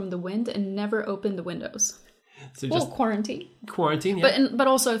sheltered from the wind and never open the windows. So Well, just quarantine. quarantine, yeah. But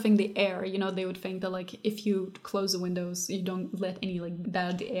also I think the air, you know, they would think that like if you close the windows, you don't let any like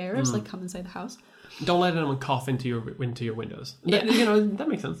bad airs like come inside the house. Don't let anyone cough into your windows. Yeah. You know, that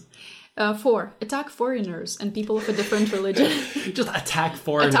makes sense. 4, attack foreigners and people of a different religion. Just attack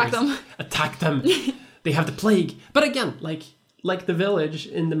foreigners. Attack them. Attack them. They have the plague. But again, like the village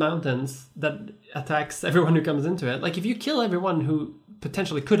in the mountains that attacks everyone who comes into it. Like if you kill everyone who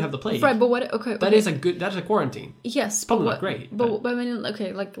potentially could have the plague, Right, but what? Okay, that's a quarantine. yes, Probably but not great. But I mean,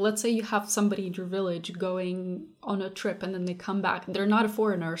 okay, like let's say you have somebody in your village going on a trip and then they come back. They're not a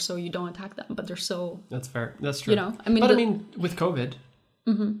foreigner, so you don't attack them, but they're still. That's fair. That's true. You know, I mean, but I mean, with COVID,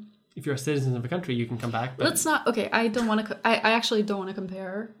 if you're a citizen of a country, you can come back. But let's not. Okay, I don't want to. I actually don't want to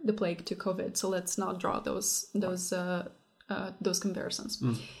compare the plague to COVID. So let's not draw those comparisons.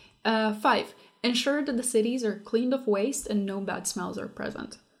 5, ensure that the cities are cleaned of waste and no bad smells are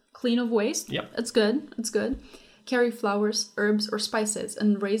present. Clean of waste. Yep. That's good. That's good. Carry flowers, herbs, or spices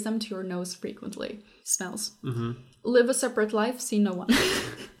and raise them to your nose frequently. Smells. Live a separate life. See no one.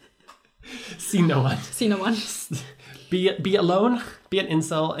 see no one. See no one. Be alone. Be an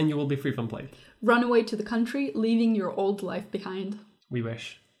incel, and you will be free from plague. Run away to the country, leaving your old life behind. We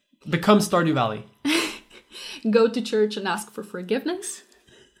wish. Become Stardew Valley. Go to church and ask for forgiveness.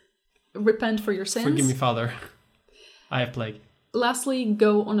 Repent for your sins. Forgive me, Father. I have plague. Lastly,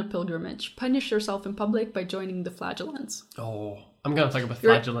 go on a pilgrimage. Punish yourself in public by joining the flagellants. Oh, I'm gonna talk about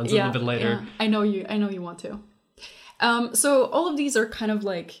flagellants a little bit later. Yeah, I know you want to. So all of these are kind of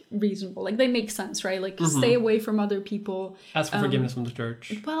like reasonable. Like they make sense, right? Like stay away from other people. Ask for forgiveness from the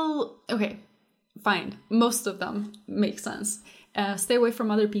church. Well, okay, fine. Most of them make sense. Stay away from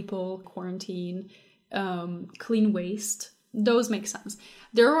other people, quarantine, clean waste. Those make sense.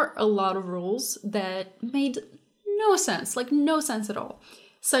 There are a lot of rules that made no sense, like no sense at all.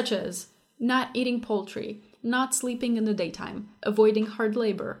 Such as not eating poultry, not sleeping in the daytime, avoiding hard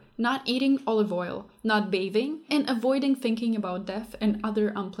labor, not eating olive oil, not bathing, and avoiding thinking about death and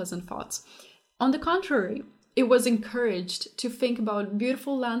other unpleasant thoughts. On the contrary, it was encouraged to think about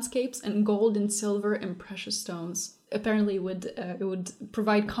beautiful landscapes and gold and silver and precious stones. Apparently, it would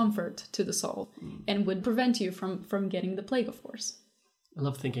provide comfort to the soul and would prevent you from getting the plague, of course. I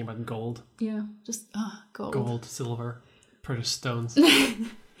love thinking about gold. Yeah, just gold. Gold, silver, precious stones.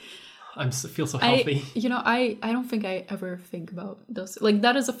 I feel so healthy. I don't think I ever think about those. Like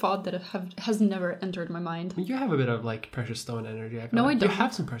that is a thought that has never entered my mind. You have a bit of like precious stone energy. No, I don't. You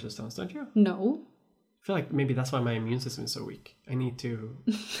have some precious stones, don't you? No. I feel like maybe that's why my immune system is so weak. I need to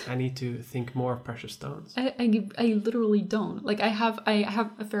think more of precious stones. I literally don't. Like I have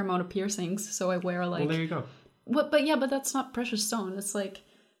a fair amount of piercings, so I wear like. Well, there you go. But that's not precious stone. It's like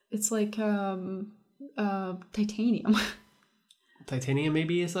titanium. Titanium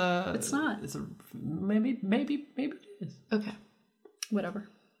maybe is a. It's not. It's a maybe it is. Okay, whatever.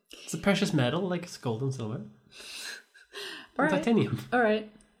 It's a precious metal like it's gold and silver. All right. Titanium. All right.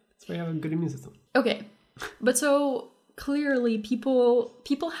 That's why you have a good immune system. Okay, but so clearly people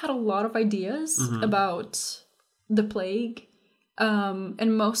had a lot of ideas about the plague,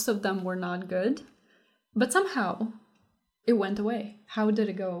 and most of them were not good. But somehow it went away. How did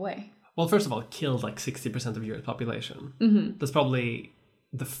it go away? Well, first of all, it killed like 60% of Europe's population. That's probably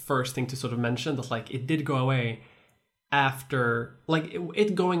the first thing to sort of mention, that like it did go away after, like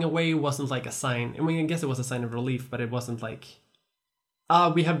it going away wasn't like a sign. I mean, I guess it was a sign of relief, but it wasn't like,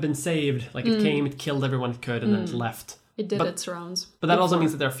 we have been saved. Like it came, it killed everyone it could, and then it left. It did its rounds. But that also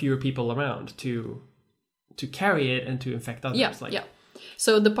means that there are fewer people around to carry it and to infect others. Yeah.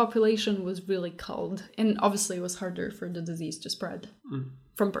 So the population was really culled, and obviously it was harder for the disease to spread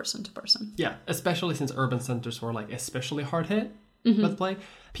from person to person. Yeah, especially since urban centers were like especially hard hit by the plague.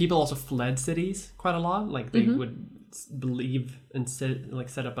 People also fled cities quite a lot. Like they would believe and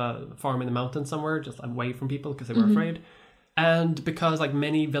set up a farm in the mountains somewhere just away from people because they were afraid. And because like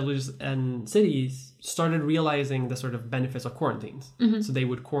many villages and cities started realizing the sort of benefits of quarantines. So they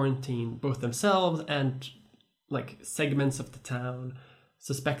would quarantine both themselves and like segments of the town,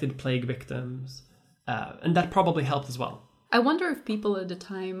 suspected plague victims, and that probably helped as well. I wonder if people at the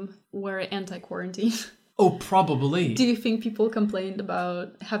time were anti-quarantine. Oh, probably. Do you think people complained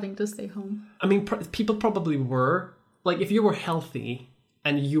about having to stay home? I mean, people probably were. Like, if you were healthy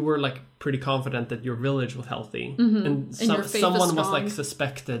and you were like pretty confident that your village was healthy, and someone was like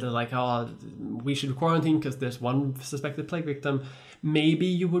suspected, like, oh, we should quarantine because there's one suspected plague victim, maybe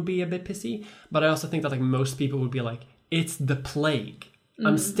you would be a bit pissy. But I also think that like most people would be like, it's the plague.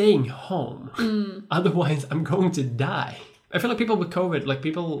 I'm staying home. Otherwise, I'm going to die. I feel like people with COVID, like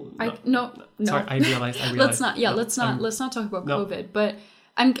people. No. Sorry, I realized. Let's not. Yeah, let's not talk about COVID. But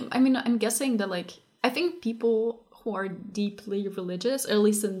I'm guessing that like I think people who are deeply religious, or at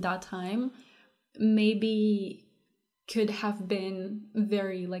least in that time, maybe could have been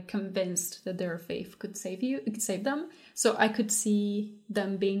very like convinced that their faith could save them. So I could see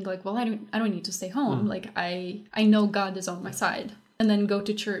them being like, well, I don't need to stay home. Like I know God is on my side, and then go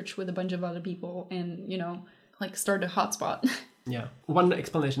to church with a bunch of other people and like start a hotspot. Yeah. One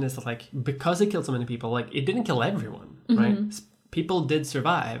explanation is that like because it killed so many people, like it didn't kill everyone, right? People did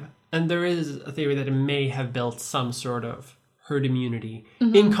survive, and there is a theory that it may have built some sort of herd immunity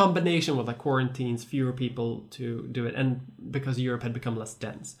in combination with like quarantines, fewer people to do it, and because Europe had become less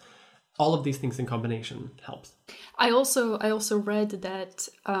dense. All of these things in combination helps. I also read that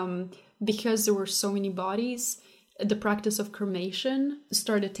because there were so many bodies, the practice of cremation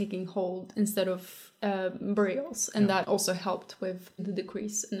started taking hold instead of burials, and that also helped with the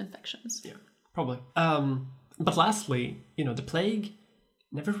decrease in infections. Yeah, probably. But lastly, the plague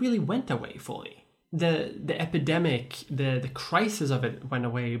never really went away fully. The epidemic, the crisis of it went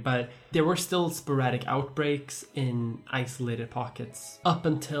away, but there were still sporadic outbreaks in isolated pockets up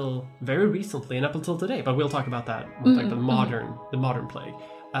until very recently and up until today. But we'll talk about that. We'll talk about the modern plague.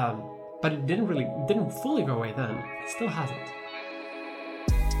 But it didn't fully go away then. It still hasn't.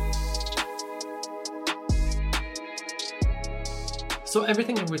 So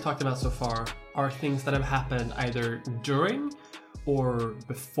everything that we've talked about so far are things that have happened either during or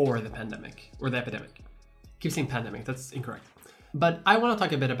before the pandemic or the epidemic. I keep saying pandemic, that's incorrect. But I want to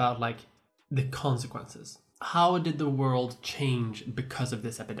talk a bit about like the consequences. How did the world change because of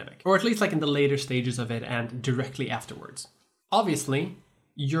this epidemic? Or at least like in the later stages of it and directly afterwards. Obviously,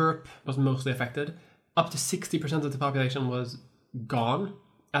 Europe was mostly affected. Up to 60% of the population was gone,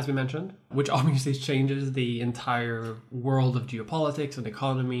 as we mentioned, which obviously changes the entire world of geopolitics and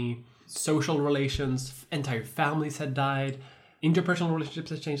economy, social relations, entire families had died, interpersonal relationships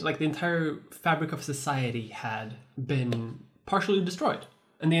had changed, like the entire fabric of society had been partially destroyed.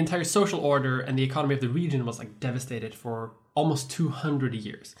 And the entire social order and the economy of the region was like devastated for almost 200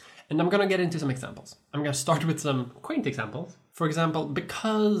 years. And I'm going to get into some examples. I'm going to start with some quaint examples. For example,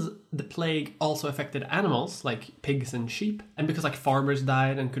 because the plague also affected animals like pigs and sheep, and because like farmers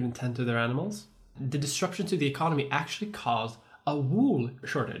died and couldn't tend to their animals, the disruption to the economy actually caused a wool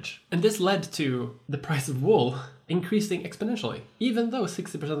shortage. And this led to the price of wool increasing exponentially, even though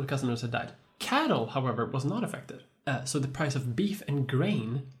 60% of customers had died. Cattle, however, was not affected. So the price of beef and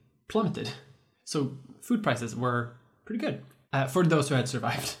grain plummeted. So food prices were pretty good for those who had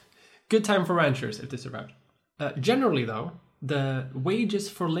survived. Good time for ranchers if they survived. Generally, though, the wages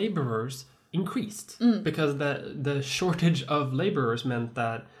for laborers increased because the shortage of laborers meant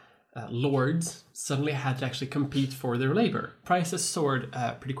that lords suddenly had to actually compete for their labor. Prices soared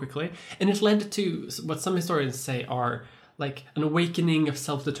pretty quickly, and it led to what some historians say are like an awakening of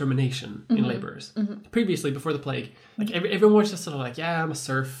self-determination in laborers. Previously, before the plague, like everyone was just sort of like, yeah, I'm a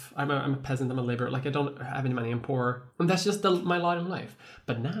serf, I'm a peasant, I'm a laborer, like I don't have any money, I'm poor, and that's just my lot in life.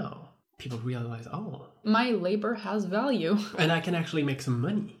 But now people realize, oh, my labor has value, and I can actually make some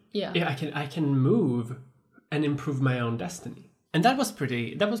money. Yeah, I can move and improve my own destiny. And that was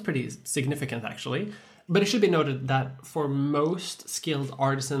pretty significant, actually. But it should be noted that for most skilled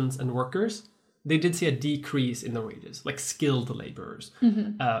artisans and workers, they did see a decrease in their wages, like skilled laborers.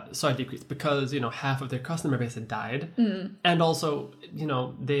 Saw a decrease because, half of their customer base had died. And also,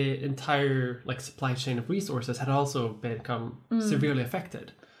 the entire like supply chain of resources had also become severely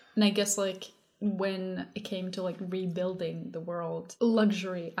affected. And I guess like when it came to like rebuilding the world,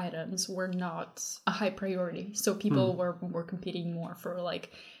 luxury items were not a high priority. So people were competing more for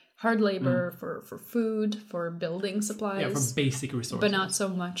like hard labor, for food, for building supplies. Yeah, for basic resources. But not so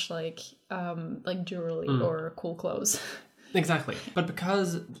much like jewelry or cool clothes. Exactly. But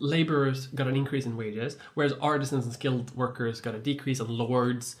because laborers got an increase in wages, whereas artisans and skilled workers got a decrease, and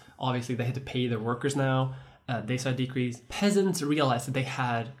lords, obviously they had to pay their workers now. They saw a decrease. Peasants realized that they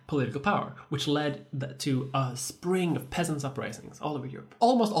had political power, which led to a spring of peasants' uprisings all over Europe.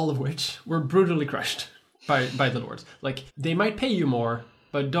 Almost all of which were brutally crushed by the lords. Like, they might pay you more,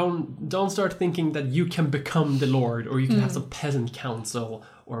 but don't start thinking that you can become the lord, or you can have some peasant council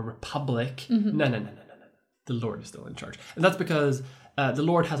or a republic. No. The lord is still in charge. And that's because the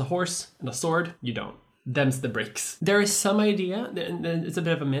lord has a horse and a sword. You don't. Them's the bricks. There is some idea, and it's a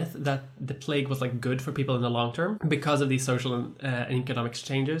bit of a myth, that the plague was like good for people in the long term because of these social and economic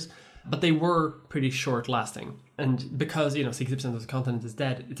changes. But they were pretty short-lasting. And because, 60% of the continent is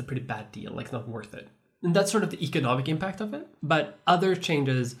dead, it's a pretty bad deal. Like, it's not worth it. And that's sort of the economic impact of it. But other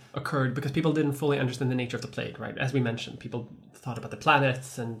changes occurred because people didn't fully understand the nature of the plague, right? As we mentioned, people thought about the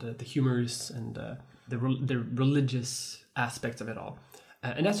planets and the humors and the religious aspects of it all.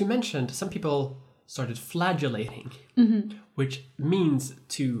 And as you mentioned, some people started flagellating, which means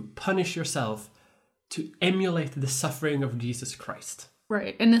to punish yourself, to emulate the suffering of Jesus Christ.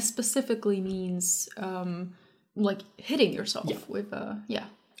 Right. And this specifically means like hitting yourself with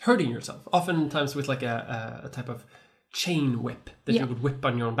hurting yourself, oftentimes with like a type of chain whip that you would whip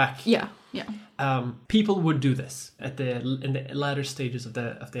on your own back. People would do this in the latter stages of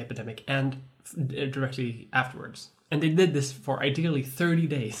the epidemic and directly afterwards, and they did this for ideally 30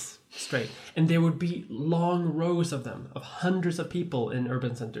 days straight. And there would be long rows of them, of hundreds of people in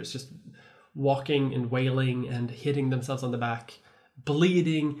urban centers, just walking and wailing and hitting themselves on the back,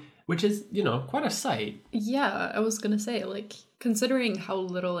 bleeding, which is, quite a sight. Yeah, I was gonna say, like, considering how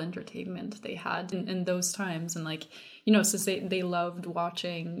little entertainment they had in those times, and like, since they loved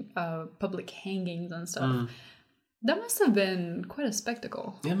watching public hangings and stuff, that must have been quite a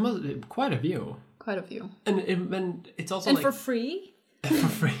spectacle. It must quite a view. Quite a view. And it's also and like, for free. For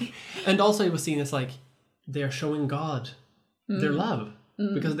free, and also it was seen as like they are showing God their love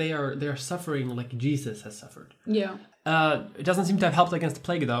because they are suffering like Jesus has suffered. Yeah. It doesn't seem to have helped against the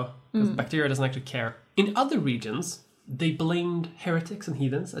plague though, because bacteria doesn't actually care. In other regions, they blamed heretics and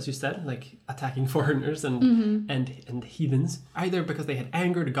heathens, as you said, like attacking foreigners and heathens, either because they had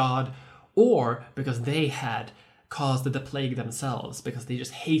angered God or because they had caused the plague themselves, because they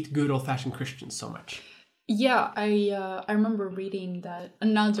just hate good old-fashioned Christians so much. Yeah, I remember reading that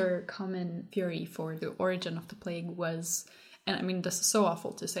another common theory for the origin of the plague was, and I mean, this is so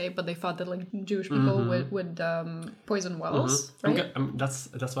awful to say, but they thought that like Jewish people would poison wells, right? That's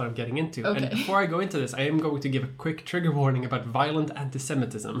what I'm getting into. Okay. And before I go into this, I am going to give a quick trigger warning about violent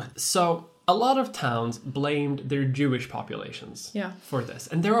anti-Semitism. So a lot of towns blamed their Jewish populations for this,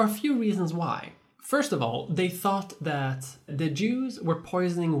 and there are a few reasons why. First of all, they thought that the Jews were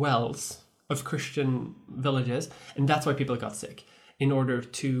poisoning wells of Christian villages, and that's why people got sick, in order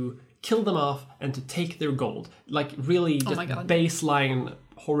to kill them off and to take their gold. Like, really just baseline,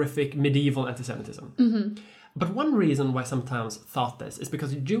 horrific, medieval anti-Semitism. But one reason why some towns thought this is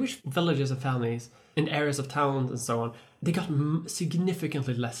because Jewish villages and families in areas of towns and so on, they got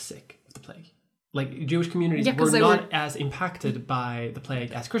significantly less sick of the plague. Like, Jewish communities were not as impacted by the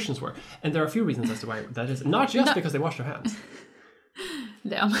plague as Christians were. And there are a few reasons as to why that is. Not just because they washed their hands.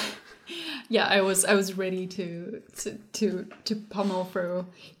 Damn. Yeah, I was ready to pummel through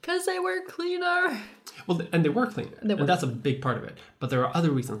because they were cleaner. Well, and they were cleaner, and that's a big part of it. But there are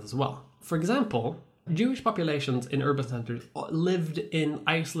other reasons as well. For example, Jewish populations in urban centers lived in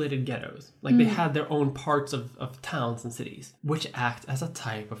isolated ghettos. Like, they had their own parts of towns and cities, which act as a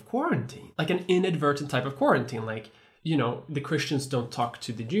type of quarantine. Like an inadvertent type of quarantine. Like, the Christians don't talk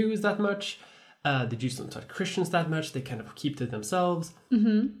to the Jews that much. The Jews don't talk to Christians that much. They kind of keep to themselves.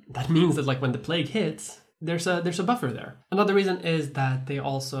 That means that, like, when the plague hits, there's a buffer there. Another reason is that they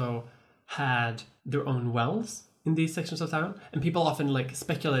also had their own wells in these sections of town, and people often like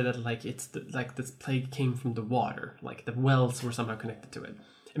speculate that like this plague came from the water, like the wells were somehow connected to it.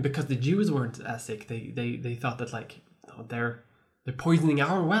 And because the Jews weren't as sick, they thought that like, they're poisoning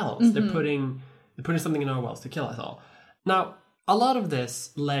our wells. They're putting something in our wells to kill us all. Now, a lot of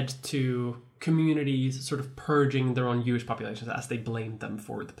this led to communities sort of purging their own Jewish populations as they blamed them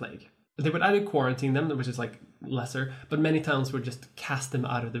for the plague. They would either quarantine them, which is like lesser, but many towns would just cast them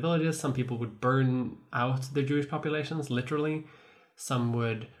out of the villages. Some people would burn out their Jewish populations, literally. Some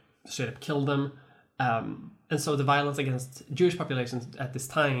would straight up kill them. And so the violence against Jewish populations at this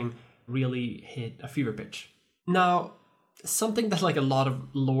time really hit a fever pitch. Now, something that like a lot of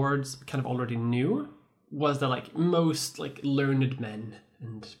lords kind of already knew was that like most like learned men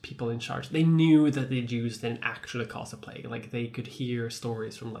and people in charge, they knew that the Jews didn't actually cause a plague. Like, they could hear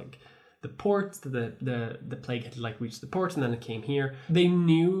stories from like the ports, that the plague had like reached the ports and then it came here. They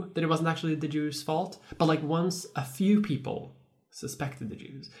knew that it wasn't actually the Jews' fault, but like once a few people suspected the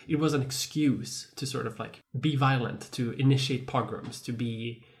Jews, it was an excuse to sort of like be violent, to initiate pogroms, to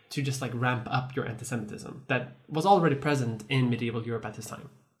just like ramp up your anti-Semitism that was already present in medieval Europe at this time.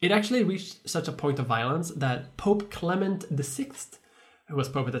 It actually reached such a point of violence that Pope Clement VI, who was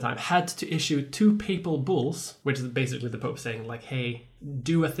Pope at the time, had to issue 2 papal bulls, which is basically the Pope saying like, hey,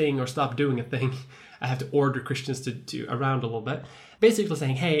 do a thing or stop doing a thing. I have to order Christians to around a little bit. Basically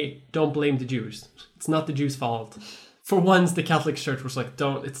saying, hey, don't blame the Jews. It's not the Jews' fault. For once, the Catholic Church was like,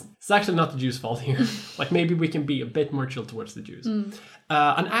 it's actually not the Jews' fault here. Like, maybe we can be a bit more chill towards the Jews. An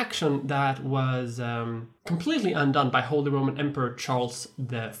action that was completely undone by Holy Roman Emperor Charles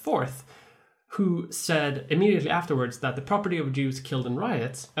IV, who said immediately afterwards that the property of Jews killed in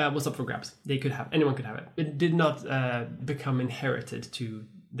riots was up for grabs. Anyone could have it. It did not become inherited to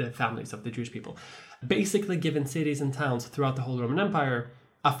the families of the Jewish people. Basically given cities and towns throughout the whole Roman Empire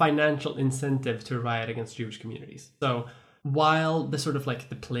a financial incentive to riot against Jewish communities. So while the sort of like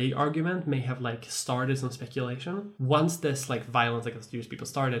the plague argument may have like started some speculation, once this like violence against Jewish people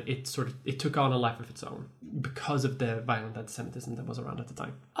started, it took on a life of its own because of the violent anti-Semitism that was around at the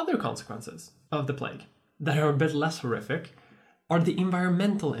time. Other consequences of the plague that are a bit less horrific are the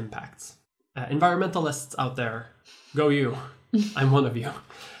environmental impacts. Environmentalists out there, go you. I'm one of you.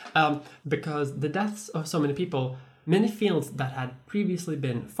 Because the deaths of so many people, many fields that had previously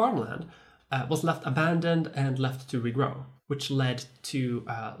been farmland was left abandoned and left to regrow, which led to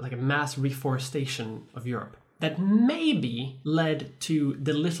like a mass reforestation of Europe. That maybe led to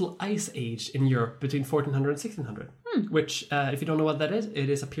the Little Ice Age in Europe between 1400 and 1600, which, if you don't know what that is, it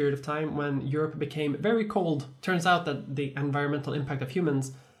is a period of time when Europe became very cold. Turns out that the environmental impact of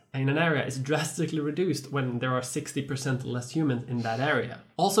humans in an area is drastically reduced when there are 60% less humans in that area.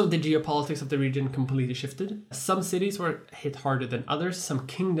 Also, the geopolitics of the region completely shifted. Some cities were hit harder than others. Some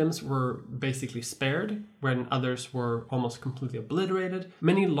kingdoms were basically spared, when others were almost completely obliterated.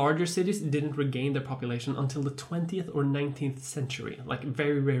 Many larger cities didn't regain their population until the 20th or 19th century, like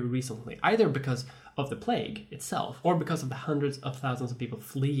very, very recently, either because of the plague itself, or because of the hundreds of thousands of people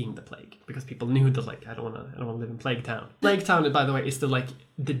fleeing the plague, because people knew that like I don't want to live in Plague Town. Plague Town, by the way, is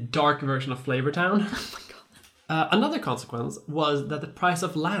the dark version of Flavor Town. Oh my god. Another consequence was that the price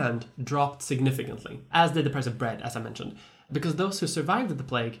of land dropped significantly, as did the price of bread, as I mentioned, because those who survived the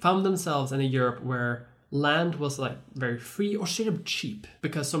plague found themselves in a Europe where land was like very free or straight up cheap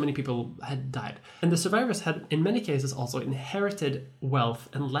because so many people had died. And the survivors had, in many cases, also inherited wealth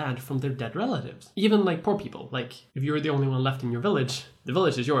and land from their dead relatives. Even like poor people. Like, if you're the only one left in your village, the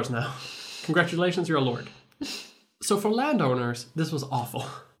village is yours now. Congratulations, you're a lord. So for landowners, this was awful.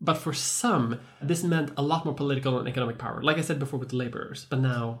 But for some, this meant a lot more political and economic power. Like I said before with the laborers. But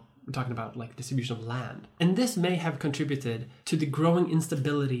now we're talking about like distribution of land. And this may have contributed to the growing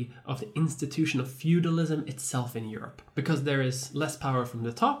instability of the institution of feudalism itself in Europe. Because there is less power from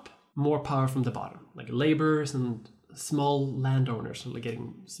the top, more power from the bottom. Like laborers and small landowners are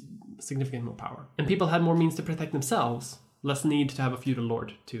getting significant more power. And people had more means to protect themselves, less need to have a feudal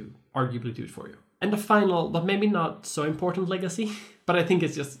lord to arguably do it for you. And the final, but maybe not so important legacy, but I think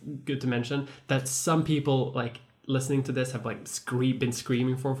it's just good to mention that some people like listening to this have like been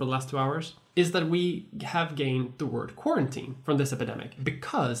screaming for the last 2 hours, is that we have gained the word quarantine from this epidemic,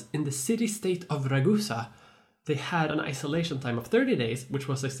 because in the city-state of Ragusa, they had an isolation time of 30 days, which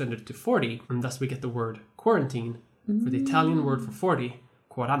was extended to 40, and thus we get the word quarantine for the Italian word for 40,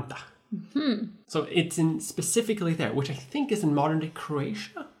 quaranta. Mm-hmm. So it's specifically there, which I think is in modern-day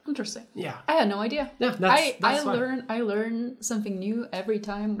Croatia. Interesting. Yeah. I had no idea. Yeah, I learn something new every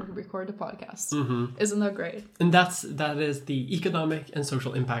time we record a podcast. Mm-hmm. Isn't that great? And that is the economic and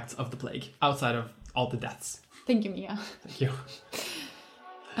social impacts of the plague, outside of all the deaths. Thank you, Mia. Thank you.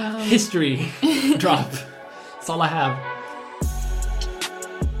 History drop. That's all I have.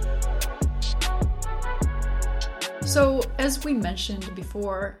 So, as we mentioned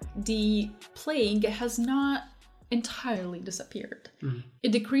before, the plague has not entirely disappeared. Mm.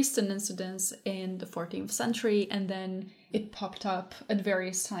 It decreased in incidence in the 14th century, and then it popped up at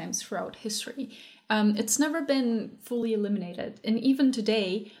various times throughout history. It's never been fully eliminated, and even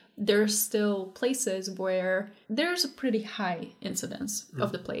today, there's still places where there's a pretty high incidence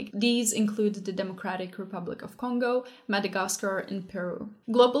of the plague. These include the Democratic Republic of Congo, Madagascar, and Peru.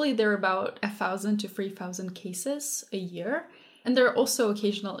 Globally, there are about 1,000 to 3,000 cases a year. And there are also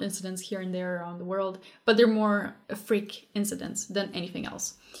occasional incidents here and there around the world, but they're more freak incidents than anything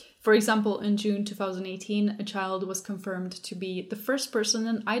else. For example, in June 2018, a child was confirmed to be the first person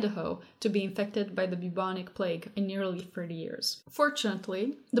in Idaho to be infected by the bubonic plague in nearly 30 years.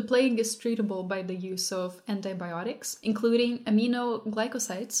 Fortunately, the plague is treatable by the use of antibiotics, including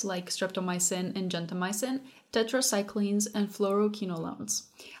aminoglycosides like streptomycin and gentamicin, tetracyclines, and fluoroquinolones.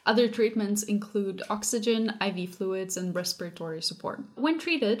 Other treatments include oxygen, IV fluids, and respiratory support. When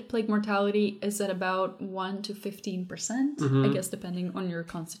treated, plague mortality is at about 1 to 15%, I guess depending on your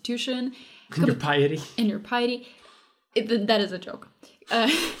constitution. And your piety. And your piety. That is a joke.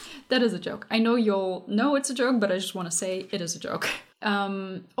 That is a joke. I know you'll know it's a joke, but I just want to say it is a joke.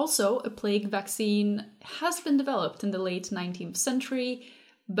 Also, a plague vaccine has been developed in the late 19th century,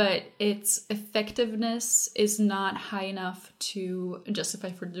 but its effectiveness is not high enough to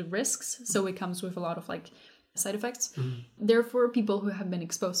justify for the risks. So it comes with a lot of like side effects. Therefore, people who have been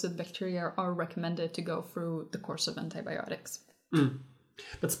exposed to the bacteria are recommended to go through the course of antibiotics.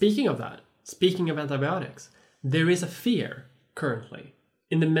 But speaking of antibiotics, there is a fear currently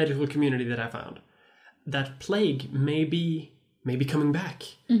in the medical community that I found that plague may be coming back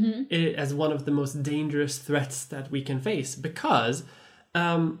as one of the most dangerous threats that we can face, because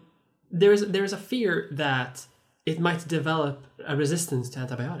there's a fear that it might develop a resistance to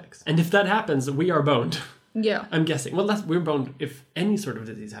antibiotics. And if that happens, we are boned. Yeah. I'm guessing. Well, we're boned if any sort of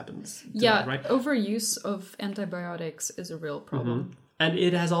disease happens. Yeah, that, right? Overuse of antibiotics is a real problem. And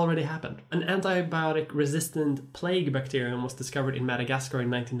it has already happened. An antibiotic-resistant plague bacterium was discovered in Madagascar in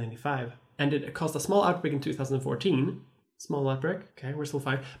 1995. And it caused a small outbreak in 2014. Small outbreak, okay, we're still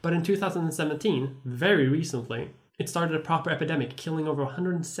fine. But in 2017, very recently, it started a proper epidemic, killing over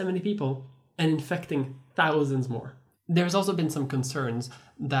 170 people and infecting thousands more. There's also been some concerns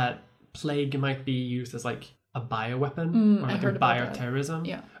that plague might be used as like a bioweapon or like a bioterrorism.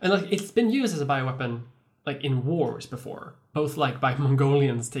 Yeah. And like it's been used as a bioweapon like in wars before, both like by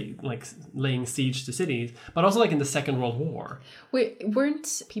Mongolians like laying siege to cities, but also like in the Second World War. Wait,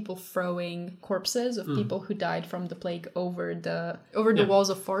 weren't people throwing corpses of people who died from the plague over the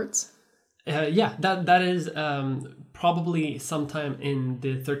walls of forts? That is probably sometime in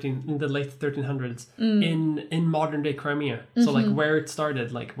the late 1300s in modern day Crimea. So like where it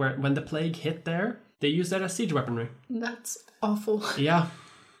started, like when the plague hit there, they used that as siege weaponry. That's awful. Yeah.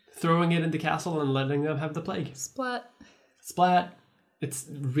 Throwing it in the castle and letting them have the plague. Splat. It's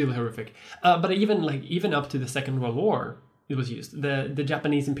really horrific. But even up to the Second World War, it was used. The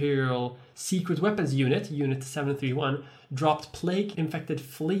Japanese Imperial Secret Weapons Unit 731, dropped plague-infected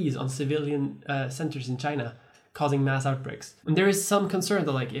fleas on civilian centers in China, causing mass outbreaks. And there is some concern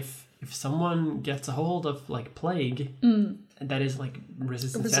that like if someone gets a hold of like plague that is like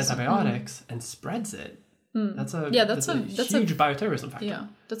resistant to antibiotics and spreads it, that's a huge bioterrorism factor. Yeah,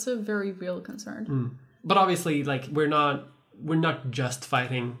 that's a very real concern. But obviously, like we're not just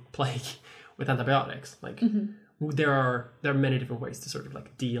fighting plague with antibiotics. Like there are many different ways to sort of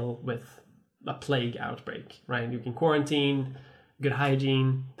like deal with a plague outbreak, right? You can quarantine, good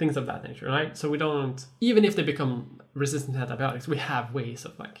hygiene, things of that nature, right? So we don't, even if they become resistant to antibiotics, we have ways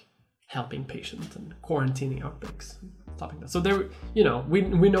of like helping patients and quarantining outbreaks. That. So there,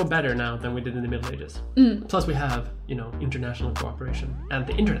 we know better now than we did in the Middle Ages. Plus we have, international cooperation and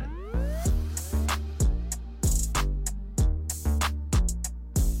the internet.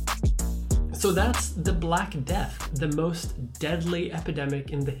 So that's the Black Death, the most deadly epidemic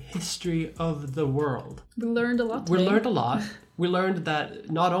in the history of the world. We learned a lot. We learned a lot. We learned that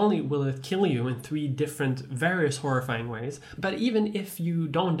not only will it kill you in 3 different, various horrifying ways, but even if you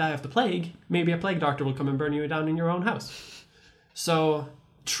don't die of the plague, maybe a plague doctor will come and burn you down in your own house. So,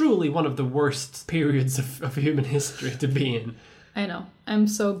 truly one of the worst periods of human history to be in. I know. I'm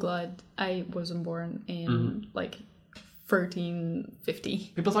so glad I wasn't born in,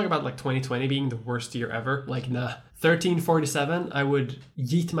 1350. People talk about 2020 being the worst year ever. Like, nah. 1347, I would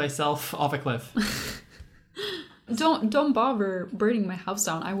yeet myself off a cliff. Don't bother burning my house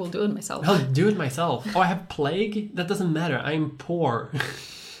down. I will do it myself. I'll do it myself. Oh, I have plague? That doesn't matter. I'm poor.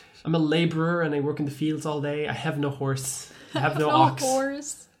 I'm a laborer and I work in the fields all day. I have no horse. I have no ox.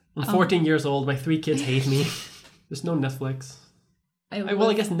 Horse. I'm 14 years old. My 3 kids hate me. There's no Netflix. I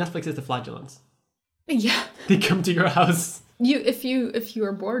guess Netflix is the flagellants. Yeah. They come to your house. If you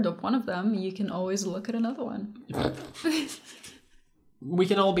are bored of one of them, you can always look at another one. We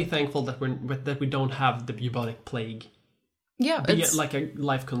can all be thankful that we don't have the bubonic plague. Yeah, it's like a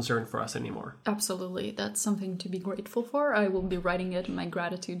life concern for us anymore. Absolutely, that's something to be grateful for. I will be writing it in my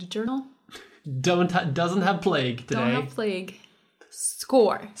gratitude journal. Doesn't have plague today. Don't have plague.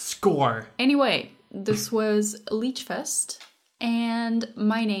 Score. Anyway, this was Leechfest, and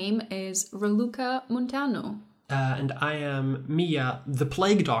my name is Raluca Montano. And I am Mia, the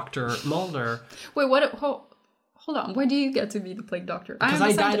plague doctor Mulder. Wait, what? Hold on. Why do you get to be the plague doctor? Because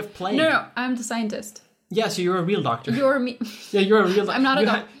I died of plague. No, I'm the scientist. Yeah, so you're a real doctor. You're me. Yeah, you're a real doctor. I'm not a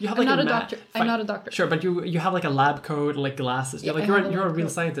doctor. I'm not a doctor. I'm not a doctor. Sure, but you have like a lab coat and like glasses. Yeah, you're a real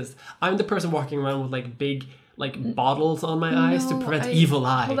scientist. I'm the person walking around with like big bottles on my eyes to prevent evil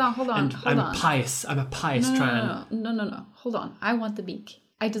eye. Hold on. And I'm pious. I'm a pious tran. No. Hold on. I want the beak.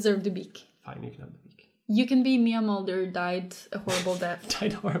 I deserve the beak. Fine, you can have the beak. You can be Mia Mulder, died a horrible death.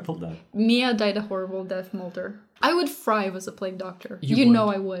 Died a horrible death. Mia died a horrible death, Mulder. I would thrive as a plague doctor. You know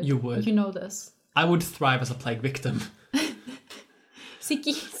I would. You would. You know this. I would thrive as a plague victim.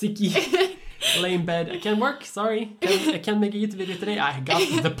 Siki. lay in bed. I can't work. Sorry, I can't make a YouTube video today. I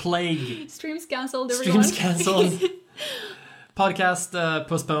got the plague. Streams cancelled, everyone. Streams cancelled. Podcast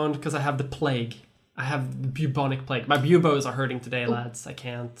postponed because I have the plague. I have the bubonic plague. My buboes are hurting today, lads. I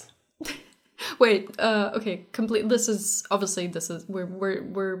can't. Wait, okay, this is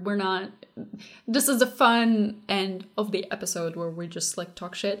we're not, this is the fun end of the episode where we just like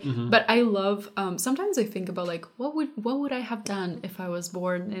talk shit. But I love, sometimes I think about like, what would I have done if I was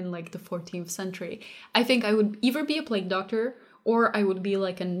born in like the 14th century? I think I would either be a plague doctor or I would be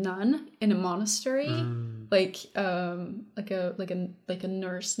like a nun in a monastery, like a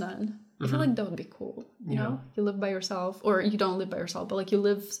nurse nun. I feel like that would be cool, you know? You live by yourself, or you don't live by yourself, but like you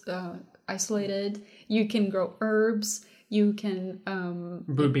live isolated. You can grow herbs. You can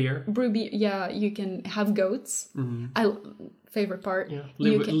brew beer. Yeah, you can have goats. Favorite part. Yeah,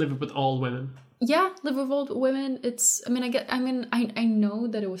 live with all women. Yeah, live with all women. I know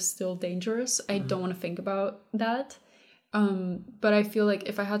that it was still dangerous. I don't want to think about that. But I feel like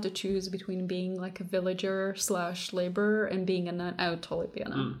if I had to choose between being like a villager / laborer and being a nun, I would totally be a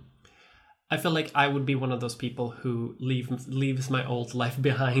nun. I feel like I would be one of those people who leaves my old life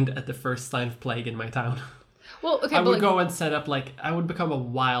behind at the first sign of plague in my town. Well, okay, I would go and set up I would become a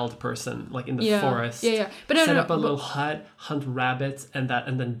wild person, like in the forest. Yeah. But set up a little hut, hunt rabbits, and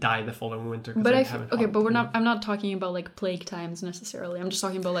then die the following winter. But I'm not talking about like plague times necessarily. I'm just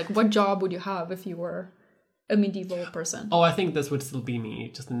talking about like what job would you have if you were a medieval person? Oh, I think this would still be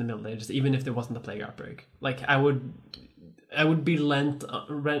me, just in the Middle Ages, even if there wasn't a plague outbreak. Like I would be I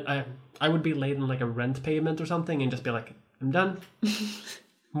would be laid on like a rent payment or something and just be like, I'm done.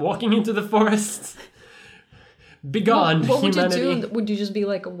 I'm walking into the forest. Be gone, what would humanity. you do? Would you just be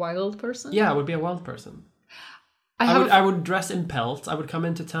like a wild person? Yeah, I would be a wild person. I would dress in pelts. I would come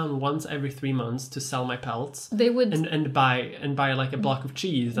into town once every 3 months to sell my pelts. They would and buy like a block of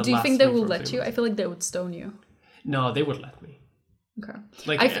cheese. Do you think they would let you? I feel like they would stone you. No, they would let me. Okay.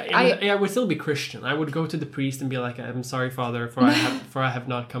 Like I would still be Christian. I would go to the priest and be like, "I'm sorry, Father, for I have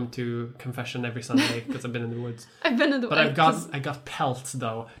not come to confession every Sunday because I've been in the woods." I've been in the woods. But I got pelts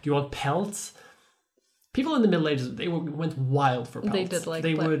though. Do you want pelts? People in the Middle Ages, they went wild for pelts. They did like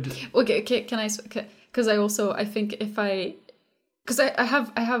they would. Okay, can I? Because I think if because I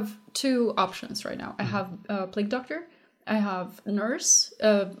have two options right now. I have plague doctor. I have nurse,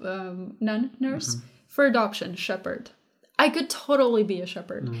 nun nurse. Third option, shepherd. I could totally be a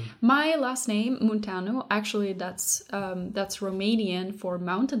shepherd. My last name, Munteanu, actually that's Romanian for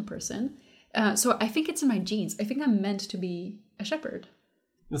mountain person. So I think it's in my genes. I think I'm meant to be a shepherd.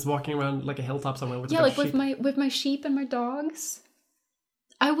 Just walking around like a hilltop somewhere with like sheep. with my sheep and my dogs.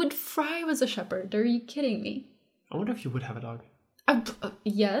 I would thrive as a shepherd. Are you kidding me? I wonder if you would have a dog.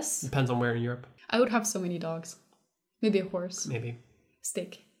 Yes. Depends on where in Europe. I would have so many dogs. Maybe a horse. Maybe. A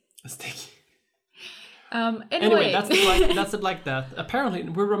steak. Anyway, that's it like that. Apparently,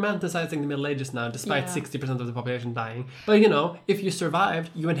 we're romanticizing the Middle Ages now, despite 60% of the population dying. But if you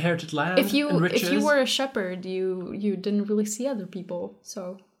survived, you inherited land and riches. If you were a shepherd, you didn't really see other people,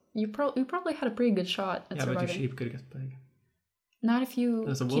 so you probably had a pretty good shot at surviving. Yeah, but your sheep could get plague. Not if you.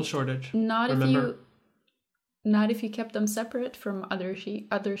 There's a wool shortage. Not if you kept them separate from other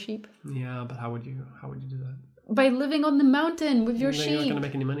sheep. Yeah, but how would you do that? By living on the mountain with your sheep. You're not gonna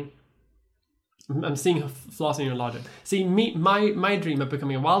make any money. I'm seeing flaws in your logic. See, my dream of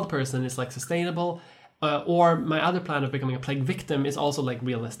becoming a wild person is like sustainable, or my other plan of becoming a plague victim is also like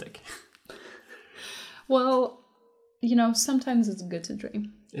realistic. Well, sometimes it's good to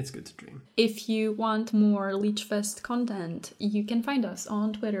dream. It's good to dream. If you want more Leechfest content, you can find us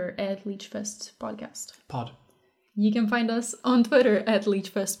on Twitter at Leechfest Podcast. Pod. You can find us on Twitter at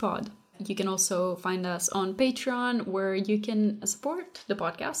Leechfest Pod. You can also find us on Patreon, where you can support the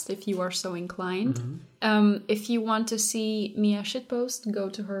podcast if you are so inclined. If you want to see Mia shitpost, go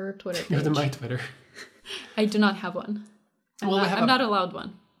to her Twitter page. Go to my Twitter. I do not have one. I'm not allowed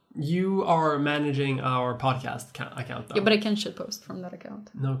one. You are managing our podcast account, though. Yeah, but I can shitpost from that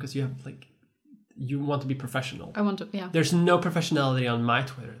account. No, because you have you want to be professional. I want to, yeah. There's no professionality on my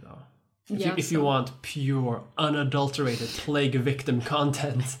Twitter, though. If you want pure, unadulterated plague victim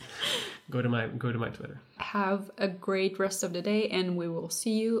content, go to my Twitter. Have a great rest of the day, and we will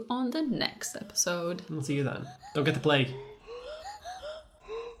see you on the next episode. We'll see you then. Don't get the plague.